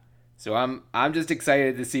not. So I'm just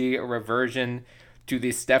excited to see a reversion to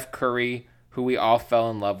the Steph Curry who we all fell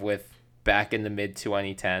in love with back in the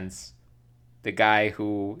mid-2010s. The guy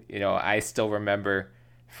who, I still remember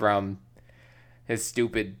from his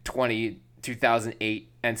stupid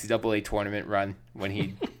 2008 NCAA tournament run when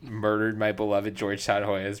he murdered my beloved Georgetown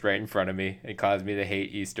Hoyas right in front of me and caused me to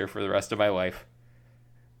hate Easter for the rest of my life.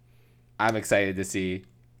 I'm excited to see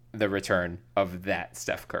the return of that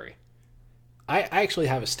Steph Curry. I actually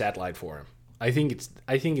have a stat line for him. I think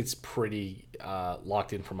it's pretty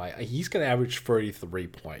locked in for he's going to average 33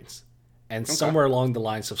 points and somewhere along the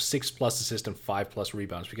lines of 6+ assists and 5+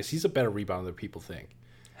 rebounds because he's a better rebounder than people think.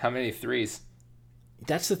 How many threes?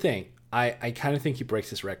 That's the thing. I kind of think he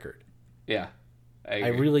breaks his record. Yeah, I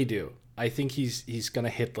really do. I think he's going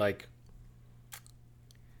to hit like.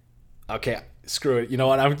 Okay, screw it. You know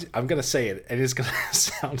what? I'm gonna say it, and it's gonna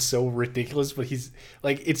sound so ridiculous, but he's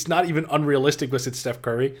like, it's not even unrealistic because it's Steph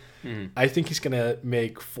Curry. Mm-hmm. I think he's gonna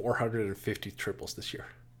make 450 triples this year.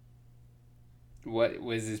 What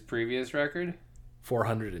was his previous record?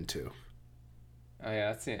 402. Oh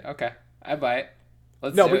yeah, that's it. Okay, I buy it.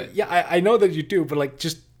 Let's do it. Yeah, I know that you do, but like,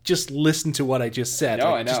 just listen to what I just said.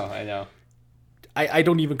 No, like, I know. I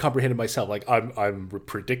don't even comprehend it myself. Like, I'm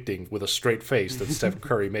predicting with a straight face that Steph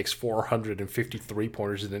Curry makes 453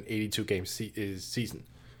 pointers in an 82-game season.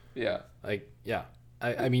 Yeah. Like, yeah.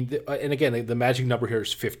 I mean, and again, the magic number here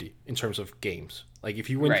is 50 in terms of games. Like, if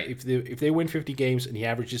you win, if they win 50 games and he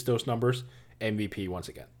averages those numbers, MVP once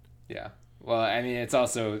again. Yeah. Well, I mean, it's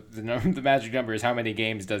also the magic number is how many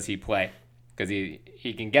games does he play? Because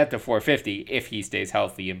he can get to 450 if he stays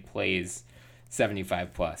healthy and plays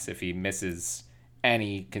 75 plus. If he misses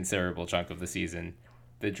any considerable chunk of the season,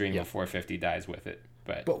 the dream of 450 dies with it.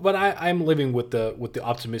 But I'm living with the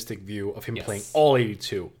optimistic view of him playing all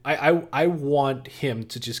 82. I want him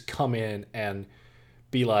to just come in and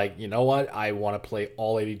be like, you know what? I want to play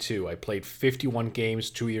all 82. I played 51 games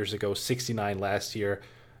 2 years ago, 69 last year.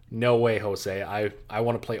 No way, Jose. I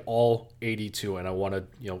want to play all 82, and I want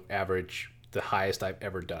to average the highest I've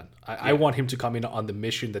ever done. I want him to come in on the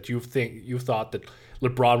mission that you thought that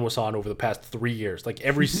LeBron was on over the past 3 years. Like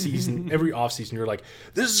every season, every offseason, you're like,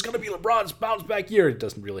 this is going to be LeBron's bounce back year. It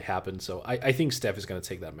doesn't really happen. So I think Steph is going to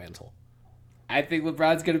take that mantle. I think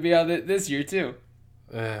LeBron's going to be on it this year too.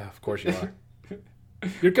 Of course you are.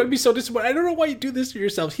 You're going to be so disappointed. I don't know why you do this to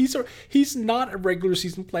yourselves. He's not a regular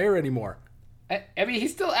season player anymore. I mean, he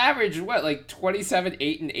still averaged, like 27,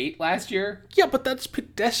 8, and 8 last year? Yeah, but that's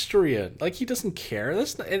pedestrian. Like, he doesn't care.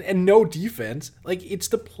 That's not, and no defense. Like, it's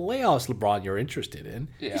the playoffs, LeBron, you're interested in.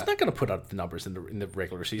 Yeah. He's not going to put up the numbers in the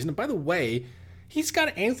regular season. And by the way, he's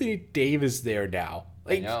got Anthony Davis there now.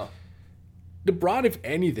 Like, I know. LeBron, if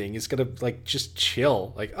anything, is going to, like, just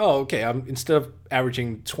chill. Like, oh, okay, instead of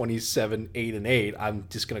averaging 27, 8, and 8, I'm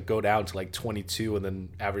just going to go down to, like, 22 and then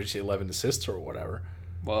average 11 assists or whatever.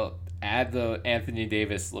 Well, add the Anthony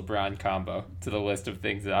Davis-LeBron combo to the list of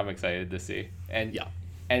things that I'm excited to see.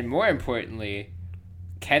 And more importantly,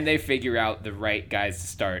 can they figure out the right guys to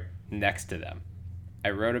start next to them?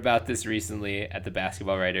 I wrote about this recently at the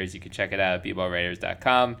Basketball Writers. You can check it out at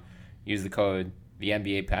bballwriters.com. Use the code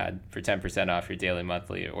TheNBAPod for 10% off your daily,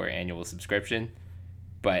 monthly, or annual subscription.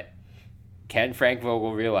 But can Frank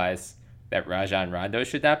Vogel realize that Rajon Rondo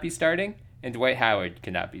should not be starting and Dwight Howard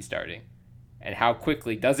cannot be starting? And how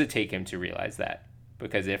quickly does it take him to realize that?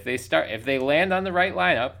 Because if they land on the right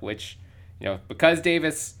lineup, which, because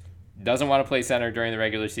Davis doesn't want to play center during the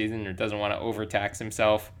regular season or doesn't want to overtax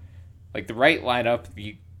himself, like the right lineup,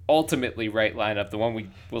 the ultimately right lineup, the one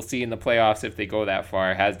we will see in the playoffs if they go that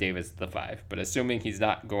far, has Davis at the 5. But assuming he's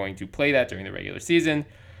not going to play that during the regular season,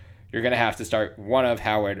 you're going to have to start one of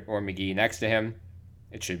Howard or McGee next to him.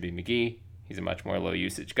 It should be McGee. He's a much more low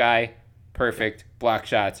usage guy. Perfect. Block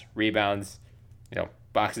shots, rebounds.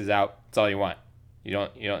 Boxes out. That's all you want. You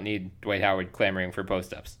don't need Dwight Howard clamoring for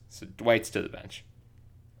post-ups. So Dwight's to the bench.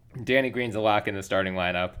 Danny Green's a lock in the starting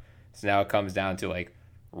lineup. So now it comes down to like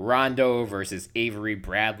Rondo versus Avery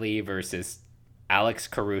Bradley versus Alex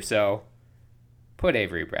Caruso. Put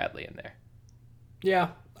Avery Bradley in there. Yeah,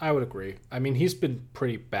 I would agree. I mean, he's been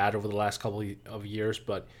pretty bad over the last couple of years,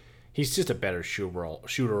 but he's just a better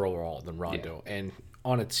shooter overall than Rondo. Yeah. And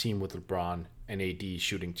on a team with LeBron and AD,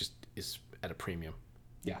 shooting just is at a premium.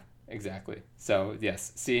 Yeah, exactly. So,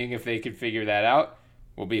 yes, seeing if they can figure that out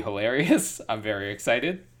will be hilarious. I'm very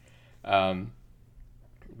excited.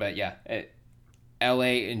 But, yeah, LA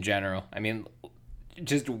in general. I mean,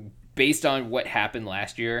 just based on what happened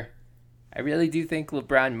last year, I really do think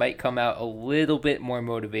LeBron might come out a little bit more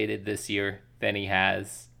motivated this year than he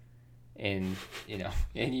has in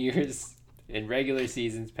regular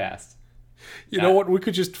seasons past. You know what? We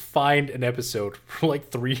could just find an episode from like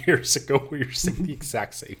 3 years ago where you're saying the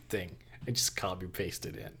exact same thing and just copy paste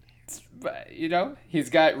it in. But, he's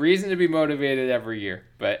got reason to be motivated every year.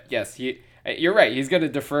 But yes, you're right. He's going to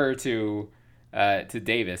defer to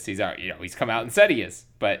Davis. He's come out and said he is.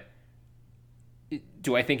 But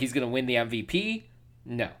do I think he's going to win the MVP?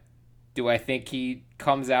 No. Do I think he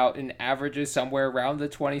comes out and averages somewhere around the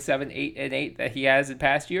 27, 8, and 8 that he has in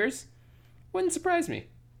past years? Wouldn't surprise me.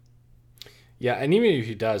 Yeah, and even if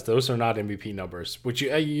he does, those are not MVP numbers, which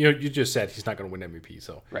you just said he's not going to win MVP.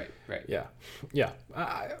 So right. Yeah.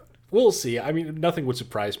 We'll see. I mean, nothing would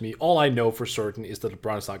surprise me. All I know for certain is that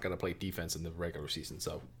LeBron's not going to play defense in the regular season.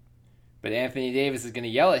 So, but Anthony Davis is going to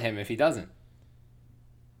yell at him if he doesn't.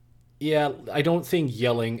 Yeah, I don't think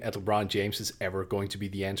yelling at LeBron James is ever going to be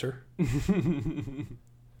the answer.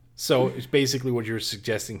 So it's basically what you're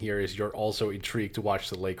suggesting here is you're also intrigued to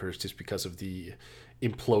watch the Lakers just because of the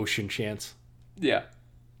implosion chance. Yeah,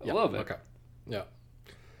 a little bit. Okay. Yeah.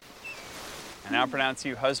 I now pronounce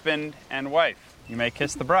you husband and wife. You may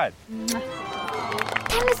kiss the bride. Time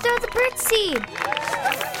to start the birdseed.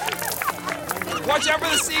 Watch out for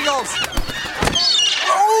the seagulls.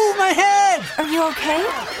 Oh, my head! Are you okay?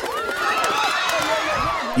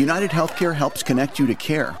 United Healthcare helps connect you to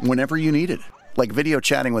care whenever you need it, like video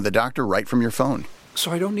chatting with a doctor right from your phone. So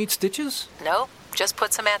I don't need stitches? Nope, just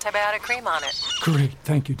put some antibiotic cream on it. Great,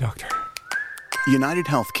 thank you, doctor. United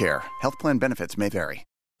Healthcare. Health plan benefits may vary.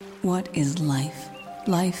 What is life?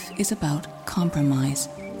 Life is about compromise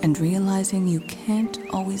and realizing you can't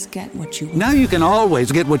always get what you want. Now you can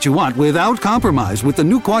always get what you want without compromise with the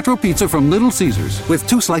new Quattro Pizza from Little Caesars. With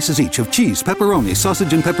 2 slices each of cheese, pepperoni,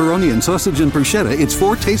 sausage and pepperoni, and sausage and bruschetta, it's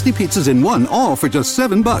 4 tasty pizzas in one, all for just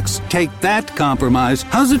 $7. Take that compromise.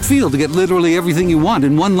 How's it feel to get literally everything you want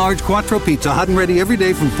in one large Quattro Pizza, hot and ready every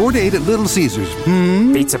day from 4 to 8 at Little Caesars?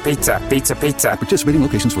 Pizza, pizza, pizza, pizza. Participating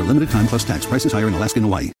locations for a limited time plus tax. Prices higher in Alaska and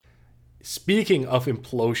Hawaii. Speaking of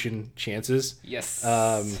implosion chances, yes.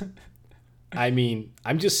 I mean,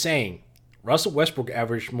 I'm just saying, Russell Westbrook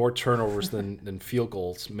averaged more turnovers than field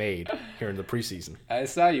goals made here in the preseason. I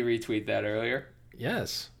saw you retweet that earlier.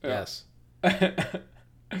 Yes, yes.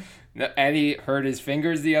 And he hurt his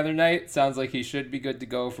fingers the other night. Sounds like he should be good to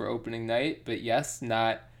go for opening night. But yes,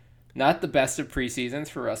 not the best of preseasons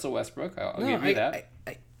for Russell Westbrook. I'll give you that.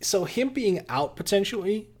 So him being out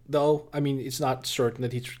potentially, though, I mean, it's not certain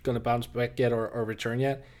that he's going to bounce back yet or return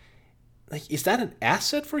yet. Like, is that an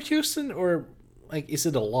asset for Houston, or like, is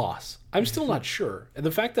it a loss? I'm still not sure. And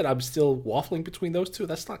the fact that I'm still waffling between those two,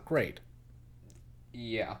 that's not great.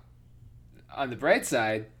 Yeah. On the bright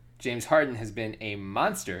side, James Harden has been a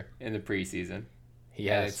monster in the preseason. He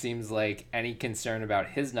has. And it seems like any concern about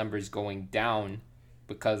his numbers going down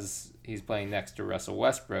because he's playing next to Russell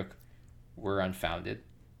Westbrook were unfounded.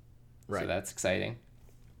 Right. So that's exciting.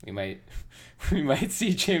 We might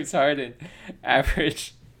see James Harden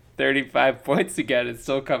average 35 points again and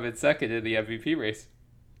still come in second in the MVP race.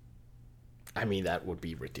 I mean, that would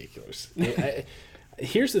be ridiculous.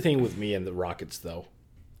 Here's the thing with me and the Rockets, though.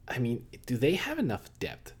 I mean, do they have enough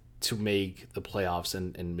depth to make the playoffs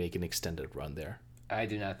and make an extended run there? I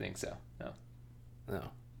do not think so. No.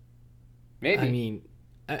 Maybe.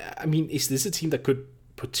 I mean, is this a team that could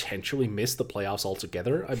potentially miss the playoffs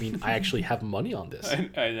altogether? I mean, I actually have money on this.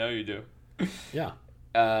 I know you do. Yeah.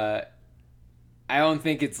 I don't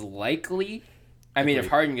think it's likely. I mean, if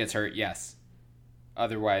Harden gets hurt, yes.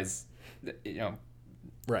 Otherwise,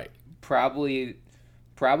 right. Probably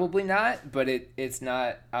not, but it's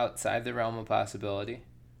not outside the realm of possibility.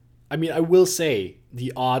 I mean, I will say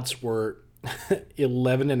the odds were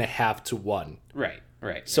 11.5 to 1. Right.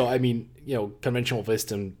 So, I mean, conventional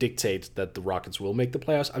wisdom dictates that the Rockets will make the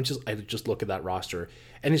playoffs. I just look at that roster,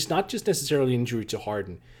 and it's not just necessarily injury to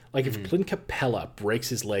Harden. Like, if Clint Capella breaks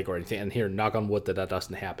his leg or anything, and here, knock on wood that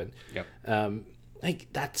doesn't happen. Yep. Like,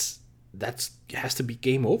 that's has to be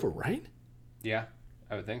game over, right? Yeah,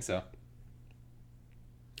 I would think so.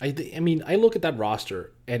 I mean, I look at that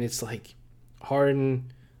roster, and it's like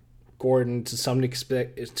Harden, Gordon, to some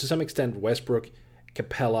extent Westbrook,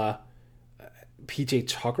 Capella, PJ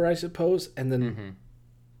Tucker, I suppose, and then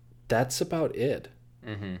that's about it.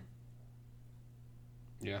 Mm-hmm.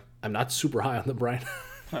 Yeah. I'm not super high on the Brian.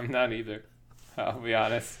 I'm not either. I'll be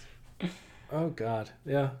honest. Oh, God.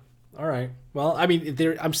 Yeah. All right. Well, I mean,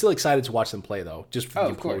 I'm still excited to watch them play, though, just for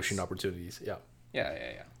the implosion opportunities. Yeah.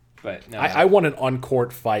 Yeah. But no, I want an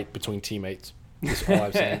on-court fight between teammates. That's all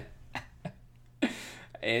I'm saying.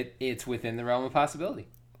 It's within the realm of possibility.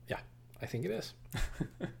 Yeah, I think it is.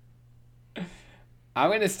 I'm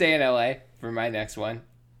going to stay in LA for my next one.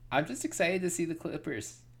 I'm just excited to see the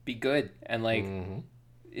Clippers be good. And, like,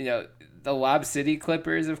 the Lob City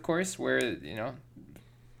Clippers, of course, were,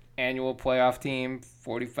 annual playoff team,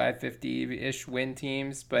 45, 50-ish win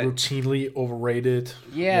teams. But routinely overrated.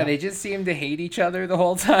 Yeah, they just seem to hate each other the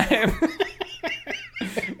whole time.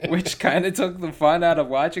 Which kind of took the fun out of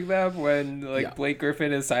watching them when, Blake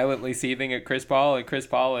Griffin is silently seething at Chris Paul and Chris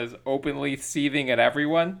Paul is openly seething at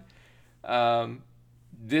everyone.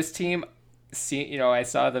 This team, I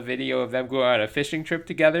saw the video of them going on a fishing trip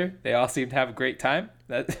together. They all seem to have a great time.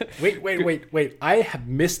 Wait. I have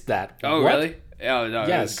missed that. Oh, what? Really? Oh, no, yes.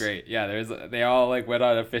 It was great. Yeah, they all went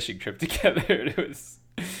on a fishing trip together. It was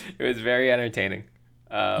very entertaining.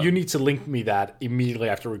 You need to link me that immediately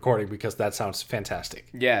after recording because that sounds fantastic.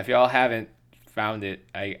 Yeah, if y'all haven't found it,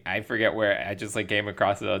 I forget where. I just came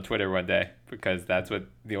across it on Twitter one day because that's what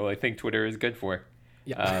the only thing Twitter is good for.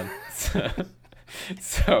 Yeah.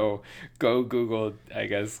 So go Google, I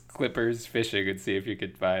guess, Clippers fishing and see if you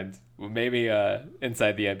could find. Well, maybe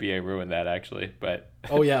Inside the NBA ruined that actually, but.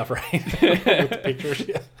 Oh yeah, right. With the pictures.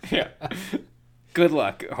 Yeah. Good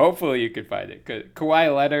luck. Hopefully you can find it.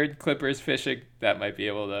 Kawhi Leonard, Clippers fishing, that might be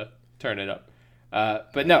able to turn it up.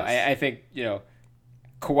 But no, I think,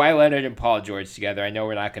 Kawhi Leonard and Paul George together. I know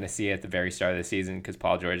we're not going to see it at the very start of the season because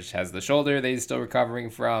Paul George has the shoulder that he's still recovering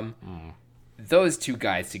from. Those two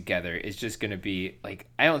guys together is just going to be like,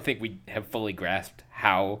 I don't think we have fully grasped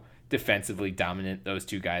how defensively dominant those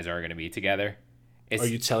two guys are going to be together. Are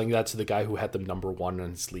you telling that to the guy who had them number one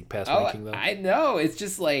in his league pass ranking, though? I know. It's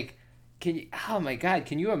just like, oh my God,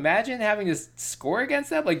 can you imagine having to score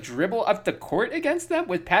against them? Like dribble up the court against them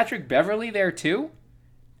with Patrick Beverley there too?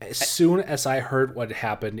 As soon as I heard what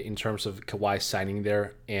happened in terms of Kawhi signing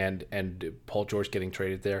there and Paul George getting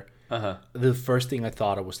traded there, the first thing I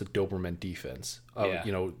thought of was the Doberman defense.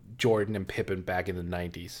 Jordan and Pippen back in the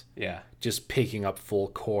 90s. Yeah. Just picking up full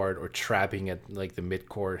court or trapping at like the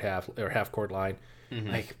mid-court half court line.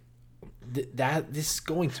 Like this is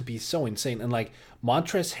going to be so insane. And like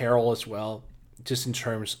Montrezl Harrell as well, just in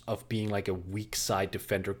terms of being like a weak side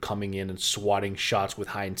defender coming in and swatting shots with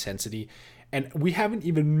high intensity. And we haven't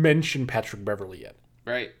even mentioned Patrick Beverley yet.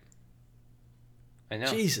 Right. I know.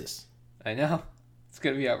 Jesus. I know. It's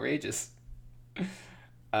going to be outrageous.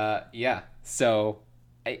 Yeah. So,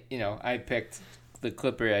 I picked the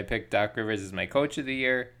Clipper. I picked Doc Rivers as my coach of the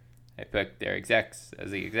year. I picked their execs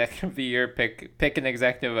as the executive of the year. Pick an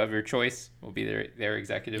executive of your choice. Will be their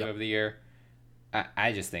executive of the year.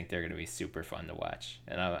 I just think they're going to be super fun to watch.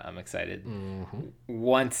 And I'm excited.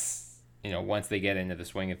 Once they get into the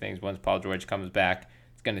swing of things, once Paul George comes back,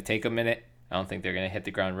 it's going to take a minute. I don't think they're going to hit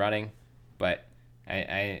the ground running, but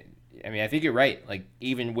I think you're right. Like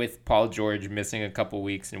even with Paul George missing a couple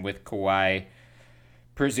weeks and with Kawhi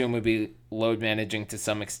presumably load managing to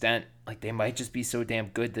some extent, like they might just be so damn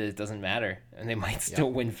good that it doesn't matter, and they might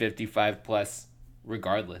still win 55 plus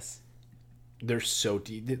regardless. They're so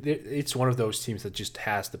deep. It's one of those teams that just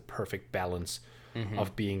has the perfect balance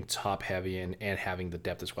of being top heavy and having the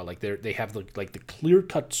depth as well. Like they have the clear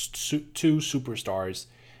cut two superstars,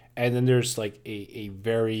 and then there's like a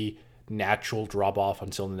very natural drop off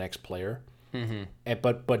until the next player.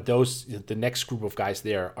 But the next group of guys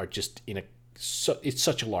there are just it's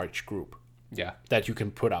such a large group. Yeah. That you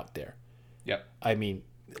can put out there. Yep. I mean,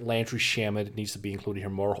 Landry Shamet needs to be included here.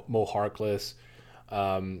 Mo Harkless,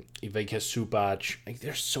 Ivica Zubac. Like,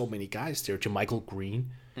 there's so many guys there. JaMychal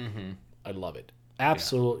Green. I love it.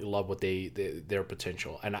 Absolutely love what their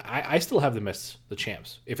potential. And I still have them as the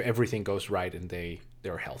champs if everything goes right and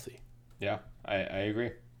they're healthy. Yeah, I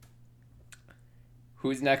agree.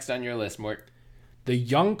 Who's next on your list, Mort? The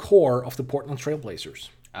young core of the Portland Trailblazers.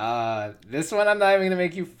 This one I'm not even going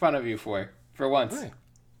to make fun of you for once. Right.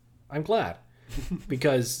 I'm glad.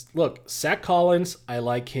 Because, look, Zach Collins, I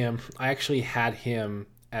like him. I actually had him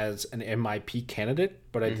as an MIP candidate,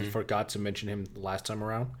 but I forgot to mention him the last time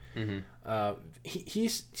around.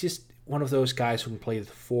 He's just one of those guys who can play the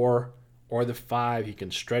 4 or the 5. He can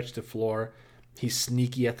stretch the floor. He's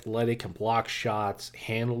sneaky athletic, can block shots,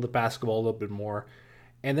 handle the basketball a little bit more.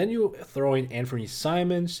 And then you throw in Anthony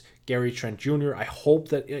Simons, Gary Trent Jr. I hope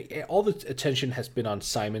that all the attention has been on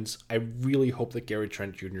Simons. I really hope that Gary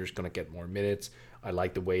Trent Jr. is going to get more minutes. I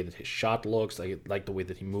like the way that his shot looks. I like the way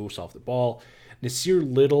that he moves off the ball. Nasir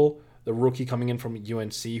Little, the rookie coming in from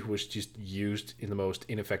UNC, who was just used in the most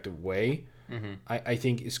ineffective way, I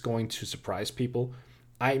think is going to surprise people.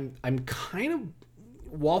 I'm kind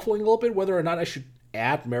of waffling a little bit whether or not I should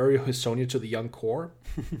add Mario Hezonja to the young core.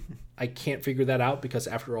 I can't figure that out because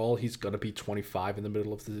after all, he's gonna be 25 in the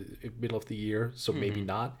middle of the year, so maybe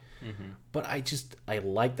not. But I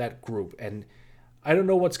like that group, and I don't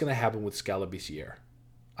know what's gonna happen with Scalabrine.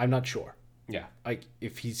 I'm not sure. Yeah, like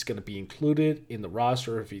if he's gonna be included in the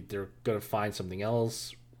roster, if they're gonna find something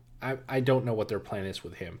else. I don't know what their plan is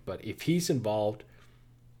with him, but if he's involved,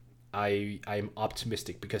 I'm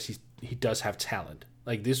optimistic because he does have talent.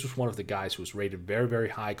 Like this was one of the guys who was rated very, very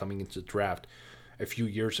high coming into the draft a few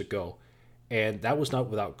years ago, and that was not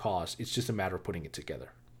without cause. It's just a matter of putting it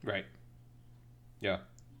together. Right. Yeah.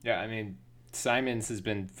 I mean, Simons has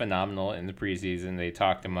been phenomenal in the preseason. They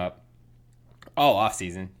talked him up all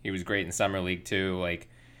offseason. He was great in summer league too. Like,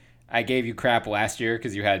 I gave you crap last year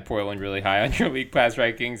because you had Portland really high on your league pass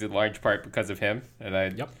rankings in large part because of him, and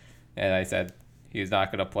I said he was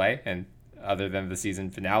not going to play, and other than the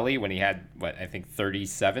season finale when he had,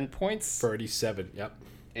 37 points? 37, yep.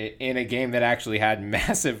 In a game that actually had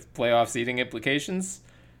massive playoff seeding implications.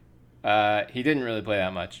 He didn't really play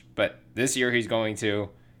that much. But this year he's going to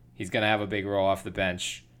have a big role off the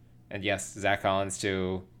bench. And yes, Zach Collins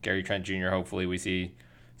too, Gary Trent Jr. Hopefully we see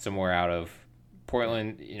some more out of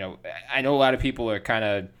Portland. I know a lot of people are kind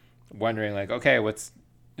of wondering, like, okay,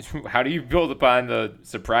 how do you build upon the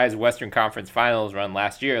surprise Western Conference Finals run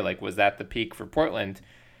last year? Like, was that the peak for Portland?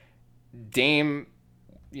 Dame,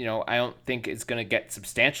 I don't think it's going to get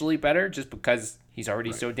substantially better just because he's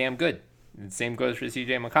already so damn good. And same goes for CJ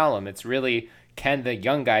McCollum. It's really, can the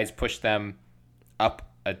young guys push them up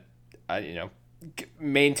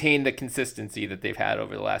maintain the consistency that they've had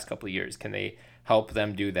over the last couple of years? Can they help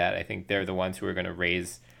them do that? I think they're the ones who are going to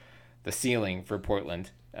raise the ceiling for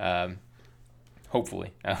Portland,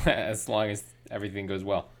 hopefully, as long as everything goes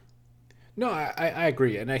well. No, I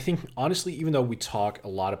agree. And I think, honestly, even though we talk a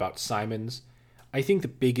lot about Simons, I think the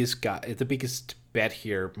biggest bet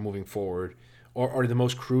here moving forward, or the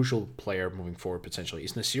most crucial player moving forward potentially,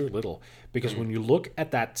 is Nasir Little. Because when you look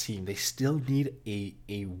at that team, they still need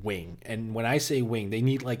a wing. And when I say wing, they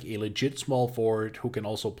need like a legit small forward who can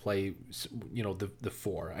also play, the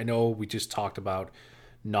four. I know we just talked about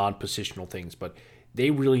non-positional things, but they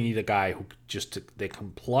really need a guy who they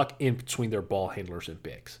can pluck in between their ball handlers and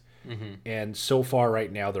bigs. Mm-hmm. And so far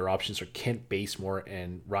right now, their options are Kent Bazemore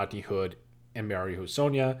and Rodney Hood and Mario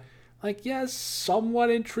Hussonia. Like, yes,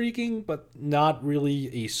 somewhat intriguing, but not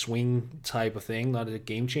really a swing type of thing, not a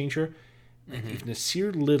game changer. Mm-hmm. If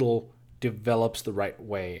Nasir Little develops the right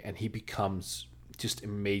way and he becomes just a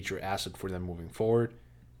major asset for them moving forward,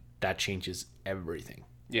 that changes everything.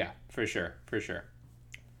 Yeah, for sure.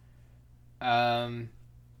 Well,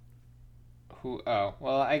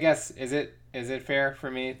 I guess, is it fair for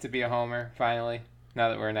me to be a homer finally? Now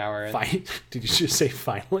that we're an hour in. Did you just say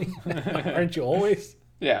finally? Aren't you always?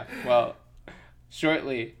 Yeah. Well,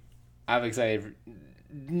 shortly, I'm excited.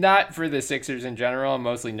 Not for the Sixers in general. I'm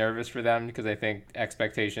mostly nervous for them because I think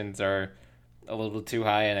expectations are a little too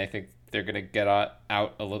high, and I think they're going to get out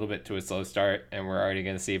a little bit to a slow start, and we're already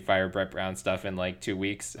going to see fire Brett Brown stuff in like 2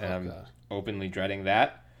 weeks, and I'm openly dreading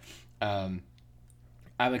that. I'm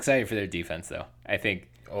excited for their defense, though. I think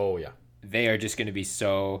they are just going to be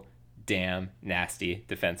so damn nasty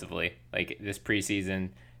defensively. Like, this preseason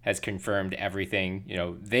has confirmed everything.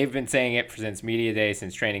 They've been saying it since media day,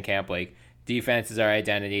 since training camp. Like, defense is our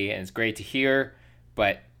identity, and it's great to hear,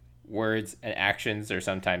 but words and actions are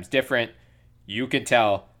sometimes different. You can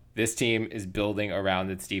tell this team is building around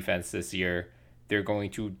its defense this year. They're going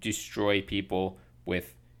to destroy people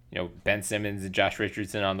with Ben Simmons and Josh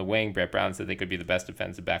Richardson on the wing. Brett Brown said they could be the best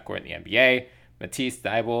defensive backcourt in the NBA. Matisse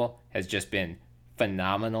Thybulle has just been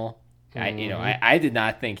phenomenal. Mm-hmm. I did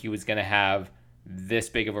not think he was going to have this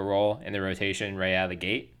big of a role in the rotation right out of the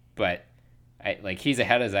gate, but he's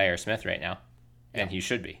ahead of Zaire Smith right now, and he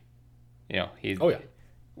should be.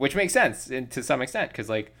 Which makes sense to some extent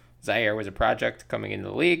because Zaire was a project coming into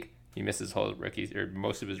the league. He missed his whole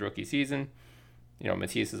most of his rookie season.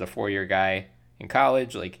 Matisse is a 4-year guy in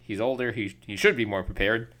college. He's older. He should be more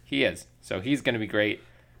prepared. He is. So he's going to be great.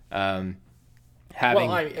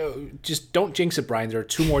 Just don't jinx it, Brian. There are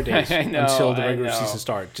 2 more days until the regular season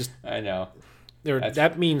starts. I know.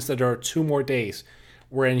 That means that there are 2 more days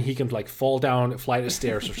wherein he can fall down a flight of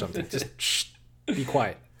stairs or something. Just be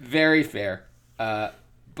quiet. Very fair.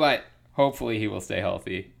 But hopefully he will stay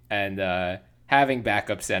healthy. And having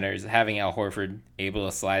backup centers, having Al Horford able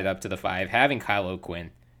to slide up to the 5, having Kyle O'Quinn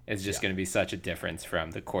is just going to be such a difference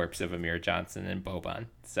from the corpse of Amir Johnson and Boban,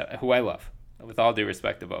 who I love. With all due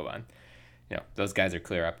respect to Boban. Those guys are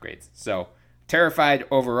clear upgrades. So, terrified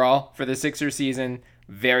overall for the Sixers season.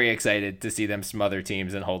 Very excited to see them smother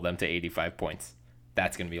teams and hold them to 85 points.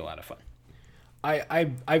 That's going to be a lot of fun.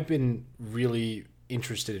 I've been really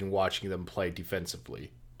interested in watching them play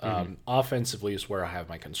defensively. Offensively is where I have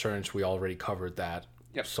my concerns. We already covered that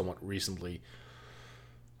somewhat recently.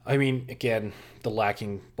 I mean, again, the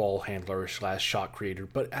lacking ball handler / shot creator.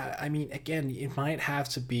 But, again, it might have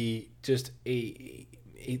to be just the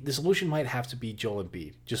solution might have to be Joel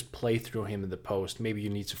Embiid. Just play through him in the post. Maybe you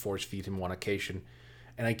need to force feed him one occasion.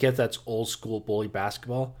 And I get that's old school bully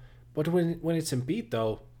basketball. But when it's Embiid,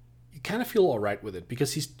 though, you kind of feel all right with it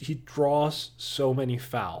because he draws so many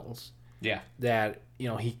fouls. Yeah. That,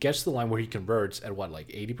 he gets to the line where he converts at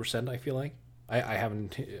 80%, I feel like.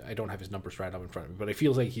 I don't have his numbers right up in front of me, but it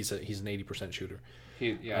feels like he's an 80% shooter.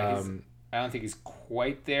 I don't think he's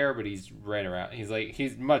quite there, but he's right around.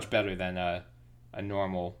 He's much better than a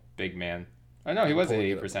normal big man. Oh no, he was at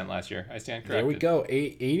 80% last year. I stand corrected. There we go,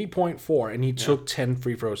 80.4, and he took 10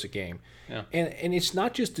 free throws a game. Yeah. And it's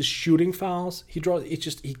not just the shooting fouls he draws. It's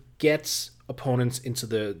just he gets opponents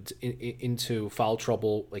into foul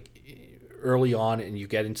trouble early on, and you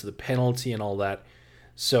get into the penalty and all that.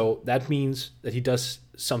 So that means that he does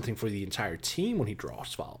something for the entire team when he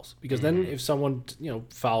draws fouls. Because then if someone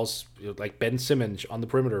fouls like Ben Simmons on the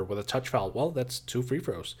perimeter with a touch foul, well, that's 2 free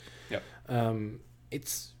throws. Yep.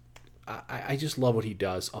 I just love what he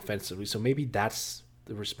does offensively. So maybe that's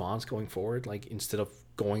the response going forward. Instead of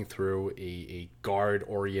going through a guard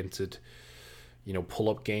oriented, pull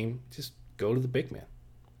up game, just go to the big man.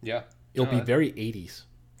 Yeah. It'll be very 80s.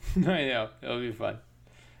 I know. It'll be fun.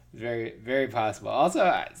 Very, very possible.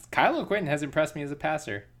 Also, Kyle O'Quinn has impressed me as a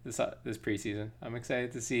passer this preseason. I'm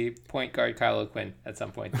excited to see point guard Kyle O'Quinn at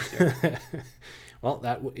some point this year. Well,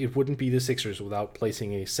 it wouldn't be the Sixers without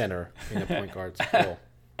placing a center in a point guard's role.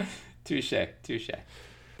 Touche.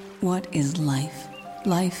 What is life?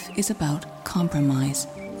 Life is about compromise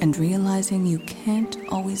and realizing you can't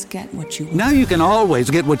always get what you want. Now you can always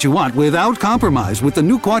get what you want without compromise with the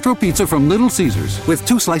new Quattro Pizza from Little Caesars. With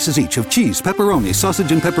 2 slices each of cheese, pepperoni,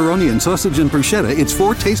 sausage and pepperoni, and sausage and bruschetta, it's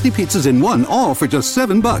 4 tasty pizzas in one, all for just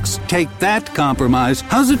 $7. Take that, compromise.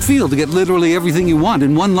 How's it feel to get literally everything you want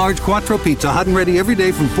in one large Quattro Pizza, hot and ready every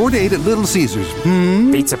day from 4 to 8 at Little Caesars?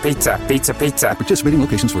 Pizza, pizza, pizza, pizza. Participating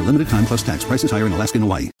locations for a limited time plus tax. Prices higher in Alaska and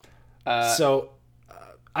Hawaii.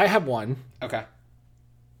 I have one. Okay.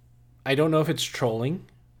 I don't know if it's trolling.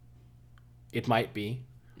 It might be.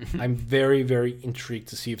 I'm very, very intrigued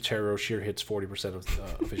to see if Terry Rozier hits 40%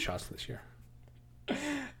 of his shots this year.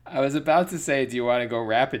 I was about to say, do you want to go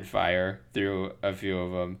rapid fire through a few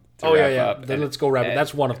of them? Then let's go rapid.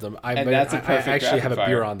 That's one of them. I actually have a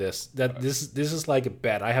beer on this. This is like a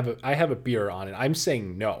bet. I have a beer on it. I'm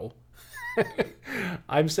saying no.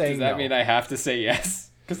 I'm saying no. Does that mean I have to say yes?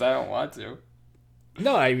 Because I don't want to.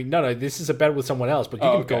 No, I mean no. This is a bet with someone else, but you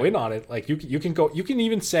can go in on it. Like you can go. You can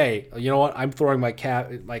even say, you know what, I'm throwing my cap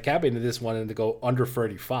into this one and to go under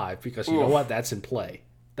 35 because you know what, that's in play.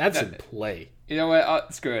 That's in play. You know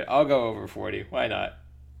what? Screw it. I'll go over 40. Why not?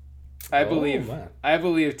 I believe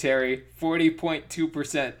Terry.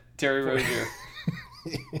 40.2% Terry Rozier.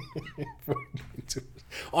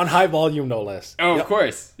 On high volume, no less. Oh, of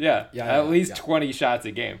course. Yeah. At least 20 shots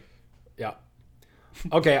a game. Yeah.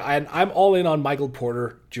 Okay, I'm all in on Michael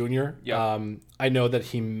Porter Jr. Yep. I know that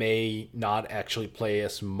he may not actually play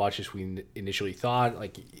as much as we initially thought.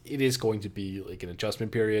 Like, it is going to be like an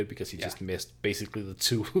adjustment period because he just missed basically the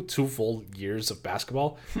two full years of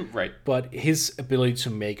basketball. Right. But his ability to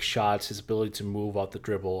make shots, his ability to move out the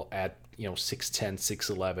dribble at 6'10",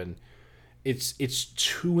 6'11", it's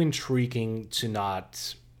too intriguing to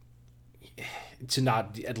not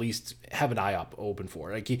at least have an eye open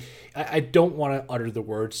for. Like I don't want to utter the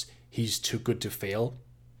words he's too good to fail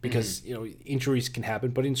because injuries can happen.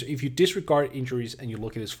 But if you disregard injuries and you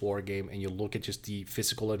look at his floor game and you look at just the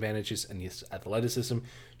physical advantages and his athleticism,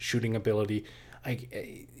 shooting ability,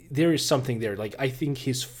 there is something there. Like I think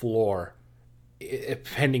his floor,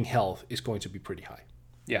 pending health, is going to be pretty high.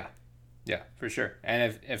 Yeah, for sure.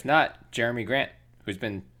 And if not, Jeremy Grant, who's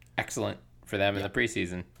been excellent for them in the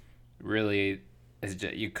preseason, really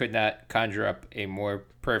you could not conjure up a more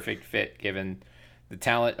perfect fit given the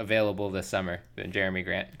talent available this summer than Jeremy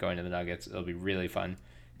Grant going to the Nuggets. It'll be really fun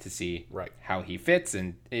to see how he fits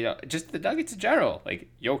and just the Nuggets in general. Like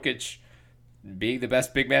Jokic being the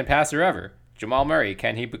best big man passer ever. Jamal Murray,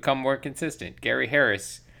 can he become more consistent? Gary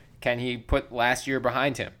Harris, can he put last year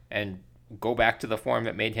behind him and go back to the form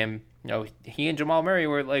that made him, he and Jamal Murray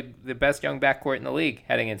were like the best young backcourt in the league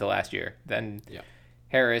heading into last year. Then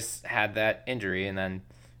Harris had that injury and then,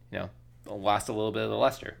 lost a little bit of the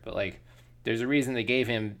luster. But, there's a reason they gave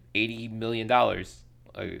him $80 million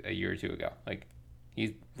a year or two ago.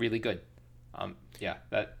 He's really good.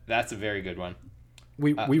 That's a very good one.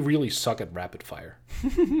 We really suck at rapid fire.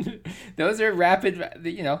 Those are rapid,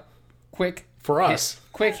 quick. For us.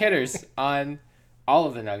 Quick hitters on all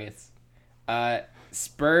of the Nuggets.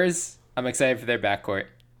 Spurs, I'm excited for their backcourt.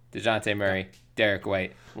 DeJounte Murray, Derek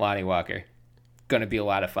White, Lonnie Walker. Going to be a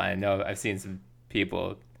lot of fun. I know I've seen some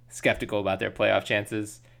people skeptical about their playoff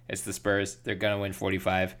chances. It's the Spurs. They're going to win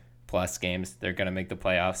 45 plus games. They're going to make the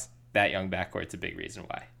playoffs. That young backcourt's a big reason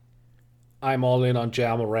why. I'm all in on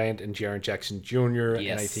Ja Morant and Jaren Jackson Jr.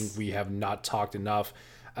 Yes. And I think we have not talked enough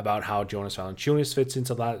about how Jonas Valanciunas fits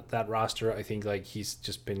into that roster. I think he's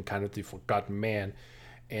just been kind of the forgotten man,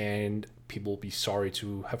 and people will be sorry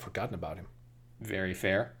to have forgotten about him. Very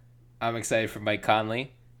fair. I'm excited for Mike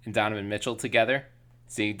Conley and Donovan Mitchell together.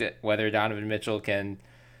 See whether Donovan Mitchell can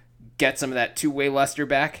get some of that two-way luster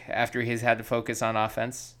back after he's had to focus on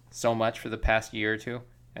offense so much for the past year or two.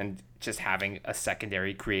 And just having a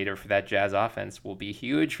secondary creator for that Jazz offense will be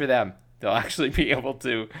huge for them. They'll actually be able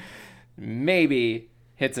to maybe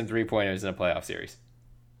hit some three-pointers in a playoff series.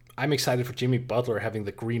 I'm excited for Jimmy Butler having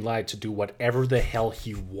the green light to do whatever the hell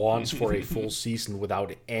he wants for a full season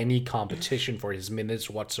without any competition for his minutes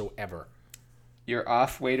whatsoever. You're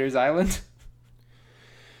off Waiters Island?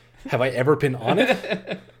 Have I ever been on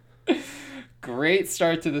it? Great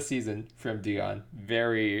start to the season from Dion.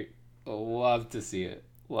 Very love to see it.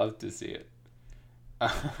 Love to see it.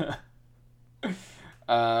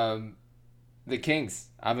 The Kings.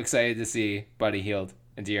 I'm excited to see Buddy Hield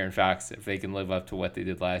and De'Aaron Fox, if they can live up to what they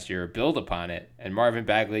did last year or build upon it, and Marvin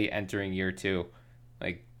Bagley entering year 2.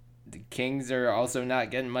 Like, the Kings are also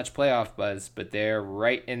not getting much playoff buzz, but they're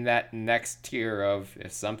right in that next tier of,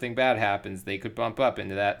 if something bad happens, they could bump up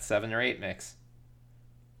into that 7 or 8 mix.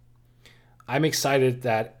 I'm excited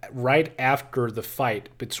that right after the fight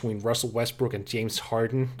between Russell Westbrook and James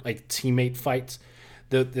Harden, like teammate fights,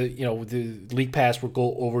 the League Pass will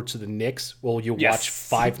go over to the Knicks. Well, you'll watch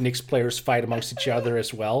 5 Knicks players fight amongst each other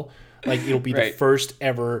as well. Like, it'll be the first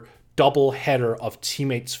ever double header of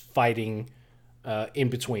teammates fighting in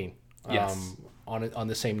between on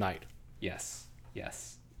the same night. Yes,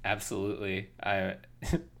 absolutely.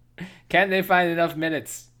 Can they find enough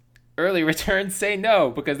minutes? Early returns say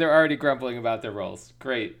no, because they're already grumbling about their roles.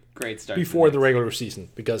 Great start. Before the regular season,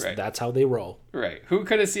 because that's how they roll. Right. Who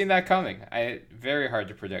could have seen that coming? Very hard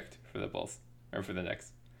to predict for the Bulls, or for the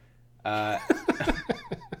Knicks.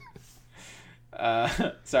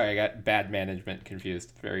 Sorry, I got bad management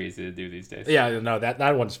confused. Very easy to do these days. Yeah, no,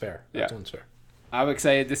 that one's fair. That one's fair. I'm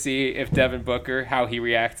excited to see if Devin Booker, how he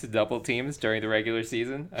reacts to double teams during the regular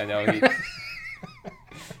season. I know he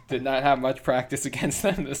did not have much practice against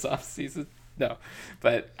them this offseason. No,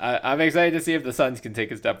 but I'm excited to see if the Suns can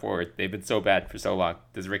take a step forward. They've been so bad for so long.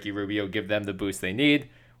 Does Ricky Rubio give them the boost they need?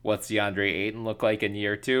 What's DeAndre Ayton look like in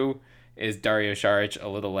year 2? Is Dario Saric a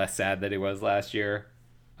little less sad than he was last year?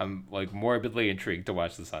 I'm morbidly intrigued to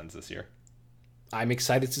watch the Suns this year. I'm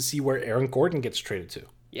excited to see where Aaron Gordon gets traded to.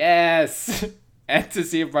 Yes! And to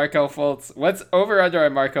see if Markelle Fultz... What's over-under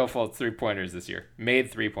on Markelle Fultz 3-pointers this year?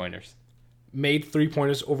 Made 3-pointers. Made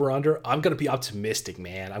 3-pointers over-under. I'm going to be optimistic,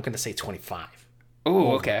 man. I'm going to say 25.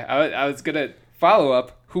 Oh, okay. I was going to follow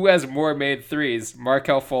up. Who has more made threes,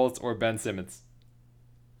 Markelle Fultz or Ben Simmons?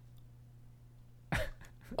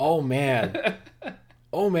 Oh, man.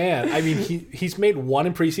 I mean, he's made 1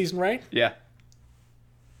 in preseason, right? Yeah.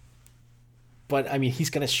 But, I mean, he's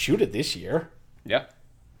going to shoot it this year. Yeah.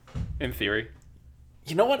 In theory.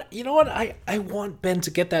 You know what? I want Ben to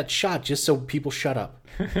get that shot just so people shut up.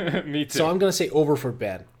 Me too. So I'm going to say over for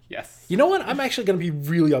Ben. Yes. You know what? I'm actually going to be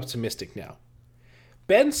really optimistic now.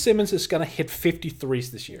 Ben Simmons is going to hit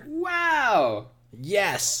 53s this year. Wow.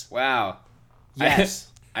 Yes. Wow.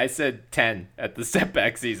 Yes. I said 10 at the step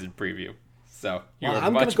back season preview. So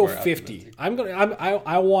I'm going to go 50.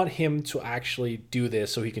 I want him to actually do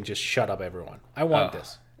this so he can just shut up everyone. I want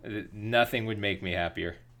this. Nothing would make me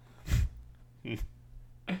happier.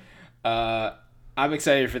 I'm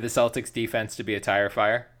excited for the Celtics defense to be a tire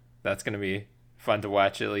fire. That's going to be fun to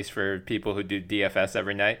watch, at least for people who do DFS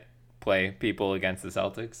every night, play people against the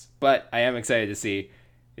Celtics. But I am excited to see,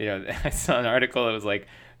 I saw an article that was like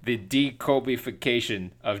the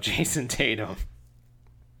de-Kobe-fication of Jason Tatum.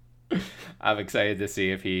 I'm excited to see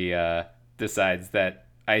if he decides that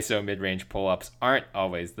ISO mid-range pull-ups aren't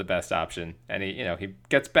always the best option, and he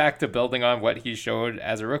gets back to building on what he showed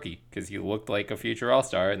as a rookie, because he looked like a future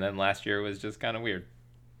all-star, and then last year was just kind of weird.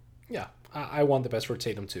 Yeah, I want the best for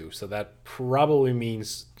Tatum too, so that probably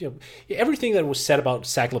means everything that was said about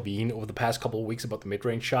Zach LaVine over the past couple of weeks about the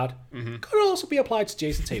mid-range shot could also be applied to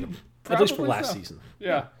Jason Tatum, at least for last season.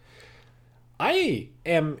 Yeah. I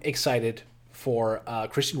am excited for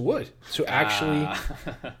Christian Wood to actually...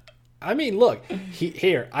 I mean, look,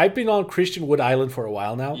 I've been on Christian Wood Island for a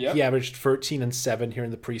while now. Yep. He averaged 13 and 7 here in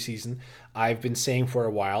the preseason. I've been saying for a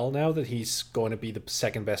while now that he's going to be the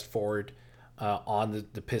second best forward on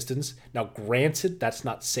the Pistons. Now, granted, that's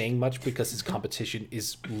not saying much because his competition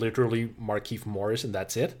is literally Markieff Morris, and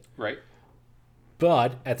that's it. Right.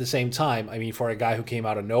 But at the same time, I mean, for a guy who came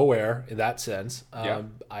out of nowhere in that sense,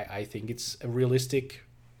 I think it's a realistic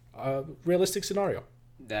scenario.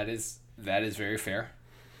 That is very fair.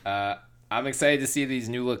 I'm excited to see these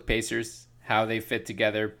new look Pacers, how they fit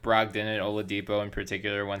together. Brogdon and Oladipo in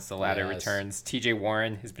particular once the latter returns. TJ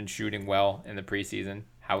Warren has been shooting well in the preseason.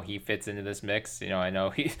 How he fits into this mix. I know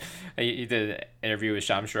he did an interview with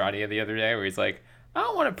Shams Charania the other day where he's like, I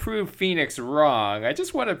don't want to prove Phoenix wrong. I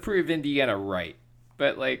just want to prove Indiana right.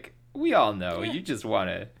 But we all know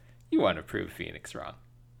you want to prove Phoenix wrong.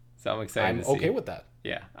 So I'm excited to see. I'm okay with that.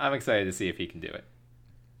 Yeah, I'm excited to see if he can do it.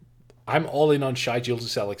 I'm all in on Shai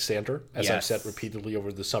Gilgeous-Alexander, as I've said repeatedly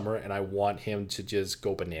over the summer, and I want him to just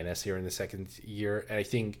go bananas here in the second year. And I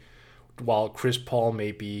think while Chris Paul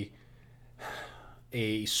may be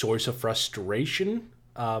a source of frustration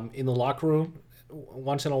in the locker room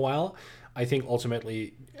once in a while, I think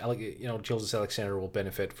ultimately, Gilgeous-Alexander will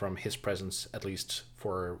benefit from his presence at least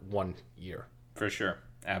for 1 year. For sure.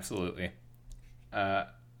 Absolutely.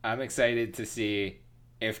 I'm excited to see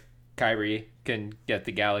if Kyrie can get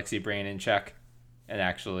the Galaxy brain in check and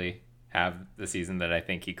actually have the season that I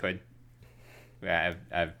think he could.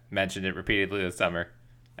 I've mentioned it repeatedly this summer.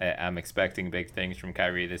 I'm expecting big things from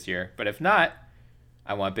Kyrie this year. But if not,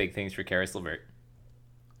 I want big things for Karis LeVert.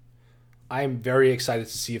 I'm very excited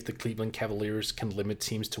to see if the Cleveland Cavaliers can limit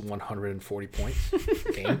teams to 140 points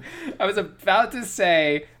a game. I was about to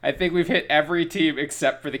say, I think we've hit every team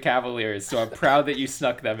except for the Cavaliers, so I'm proud that you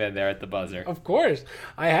snuck them in there at the buzzer. Of course.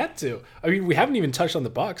 I had to. I mean, we haven't even touched on the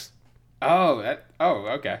Bucks. Oh,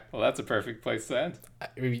 okay. Well, that's a perfect place to end.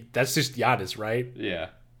 I mean, that's just Giannis, right?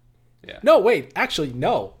 Yeah. No, wait. Actually,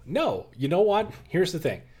 no. You know what? Here's the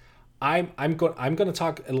thing. I'm going to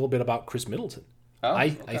talk a little bit about Chris Middleton. I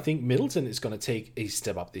think Middleton is going to take a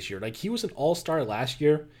step up this year. Like, he was an all-star last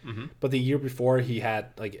year, but the year before he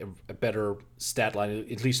had like a better stat line,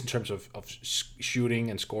 at least in terms of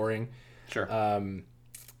shooting and scoring, and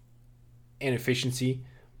efficiency.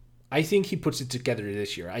 I think he puts it together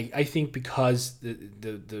this year. I think because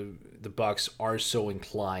the Bucks are so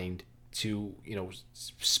inclined to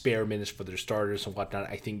spare minutes for their starters and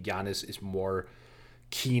whatnot, I think Giannis is more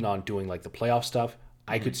keen on doing like the playoff stuff.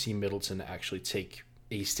 I could see Middleton actually take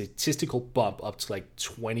a statistical bump up to like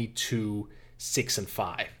 22, 6, and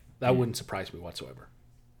 5. That wouldn't surprise me whatsoever.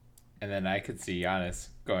 And then I could see Giannis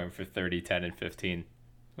going for 30, 10, and 15,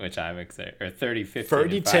 which I'm excited. Or 30, 15,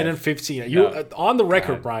 30, and 10, and 15. You're on the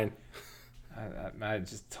record, God. Brian. I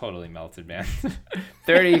just totally melted, man.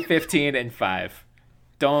 30, 15, and 5.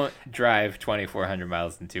 Don't drive 2,400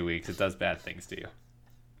 miles in 2 weeks. It does bad things to you.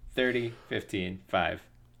 30, 15, 5.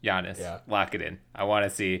 Giannis, lock it in. I want to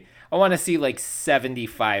see like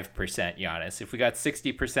 75% Giannis. If we got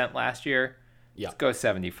 60% last year, let's go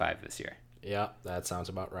 75 this year. Yeah, that sounds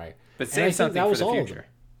about right. But save something for the future.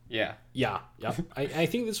 Yeah. I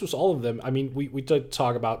think this was all of them. I mean, we did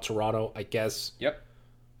talk about Toronto, I guess. Yep.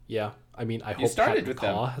 Yeah. I mean, I hope Patrick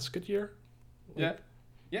McCaw has a good year. Yeah.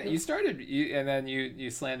 Yeah, you started, and then you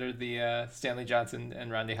slandered the Stanley Johnson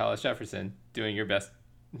and Rondae Hollis-Jefferson doing your best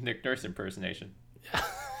Nick Nurse impersonation.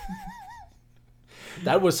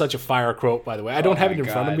 That was such a fire quote, by the way. I don't have it in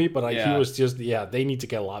front of me, but he was just, they need to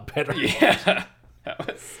get a lot better. Yeah.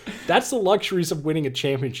 That's the luxuries of winning a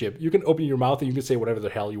championship. You can open your mouth and you can say whatever the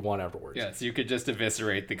hell you want afterwards. Yeah, so you could just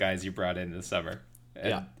eviscerate the guys you brought in this summer.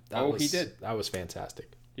 And, he did. That was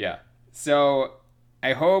fantastic. Yeah. So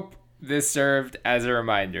I hope this served as a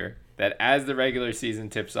reminder that as the regular season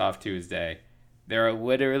tips off Tuesday, there are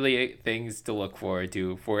literally things to look forward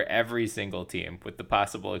to for every single team, with the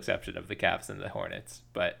possible exception of the Cavs and the Hornets.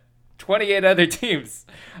 But 28 other teams,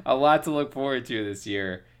 a lot to look forward to this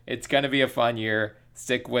year. It's going to be a fun year.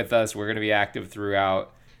 Stick with us. We're going to be active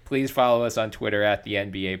throughout. Please follow us on Twitter at the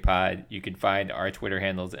NBA Pod. You can find our Twitter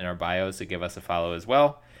handles in our bios, so give us a follow as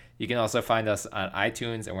well. You can also find us on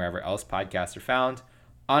iTunes and wherever else podcasts are found.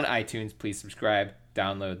 On iTunes, please subscribe,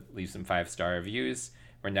 download, leave some 5-star reviews.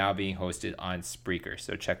 We're now being hosted on Spreaker,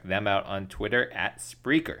 so check them out on Twitter at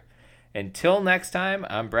Spreaker. Until next time,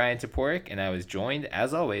 I'm Brian Toporek, and I was joined,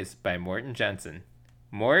 as always, by Morten Jensen.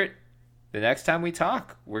 Mort, the next time we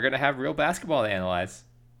talk, we're going to have real basketball to analyze.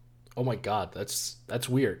 Oh my God, that's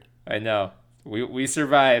weird. I know. We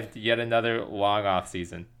survived yet another long off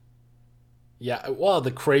season. Yeah, well,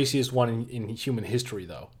 the craziest one in human history,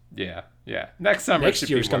 though. Yeah. Next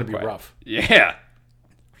year is going to be rough. Yeah.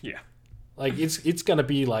 Like, it's going to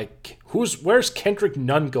be like, where's Kendrick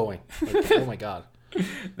Nunn going? Like, oh my God.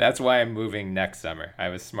 That's why I'm moving next summer. I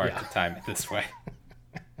was smart to time it this way.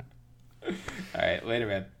 All right, later,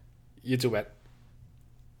 man. You too, man.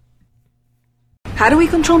 How do we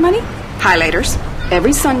control money? Highlighters.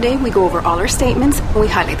 Every Sunday, we go over all our statements and we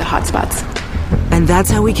highlight the hot spots. And that's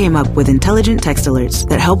how we came up with intelligent text alerts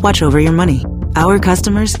that help watch over your money. Our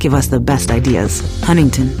customers give us the best ideas.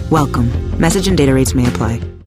 Huntington, welcome. Message and data rates may apply.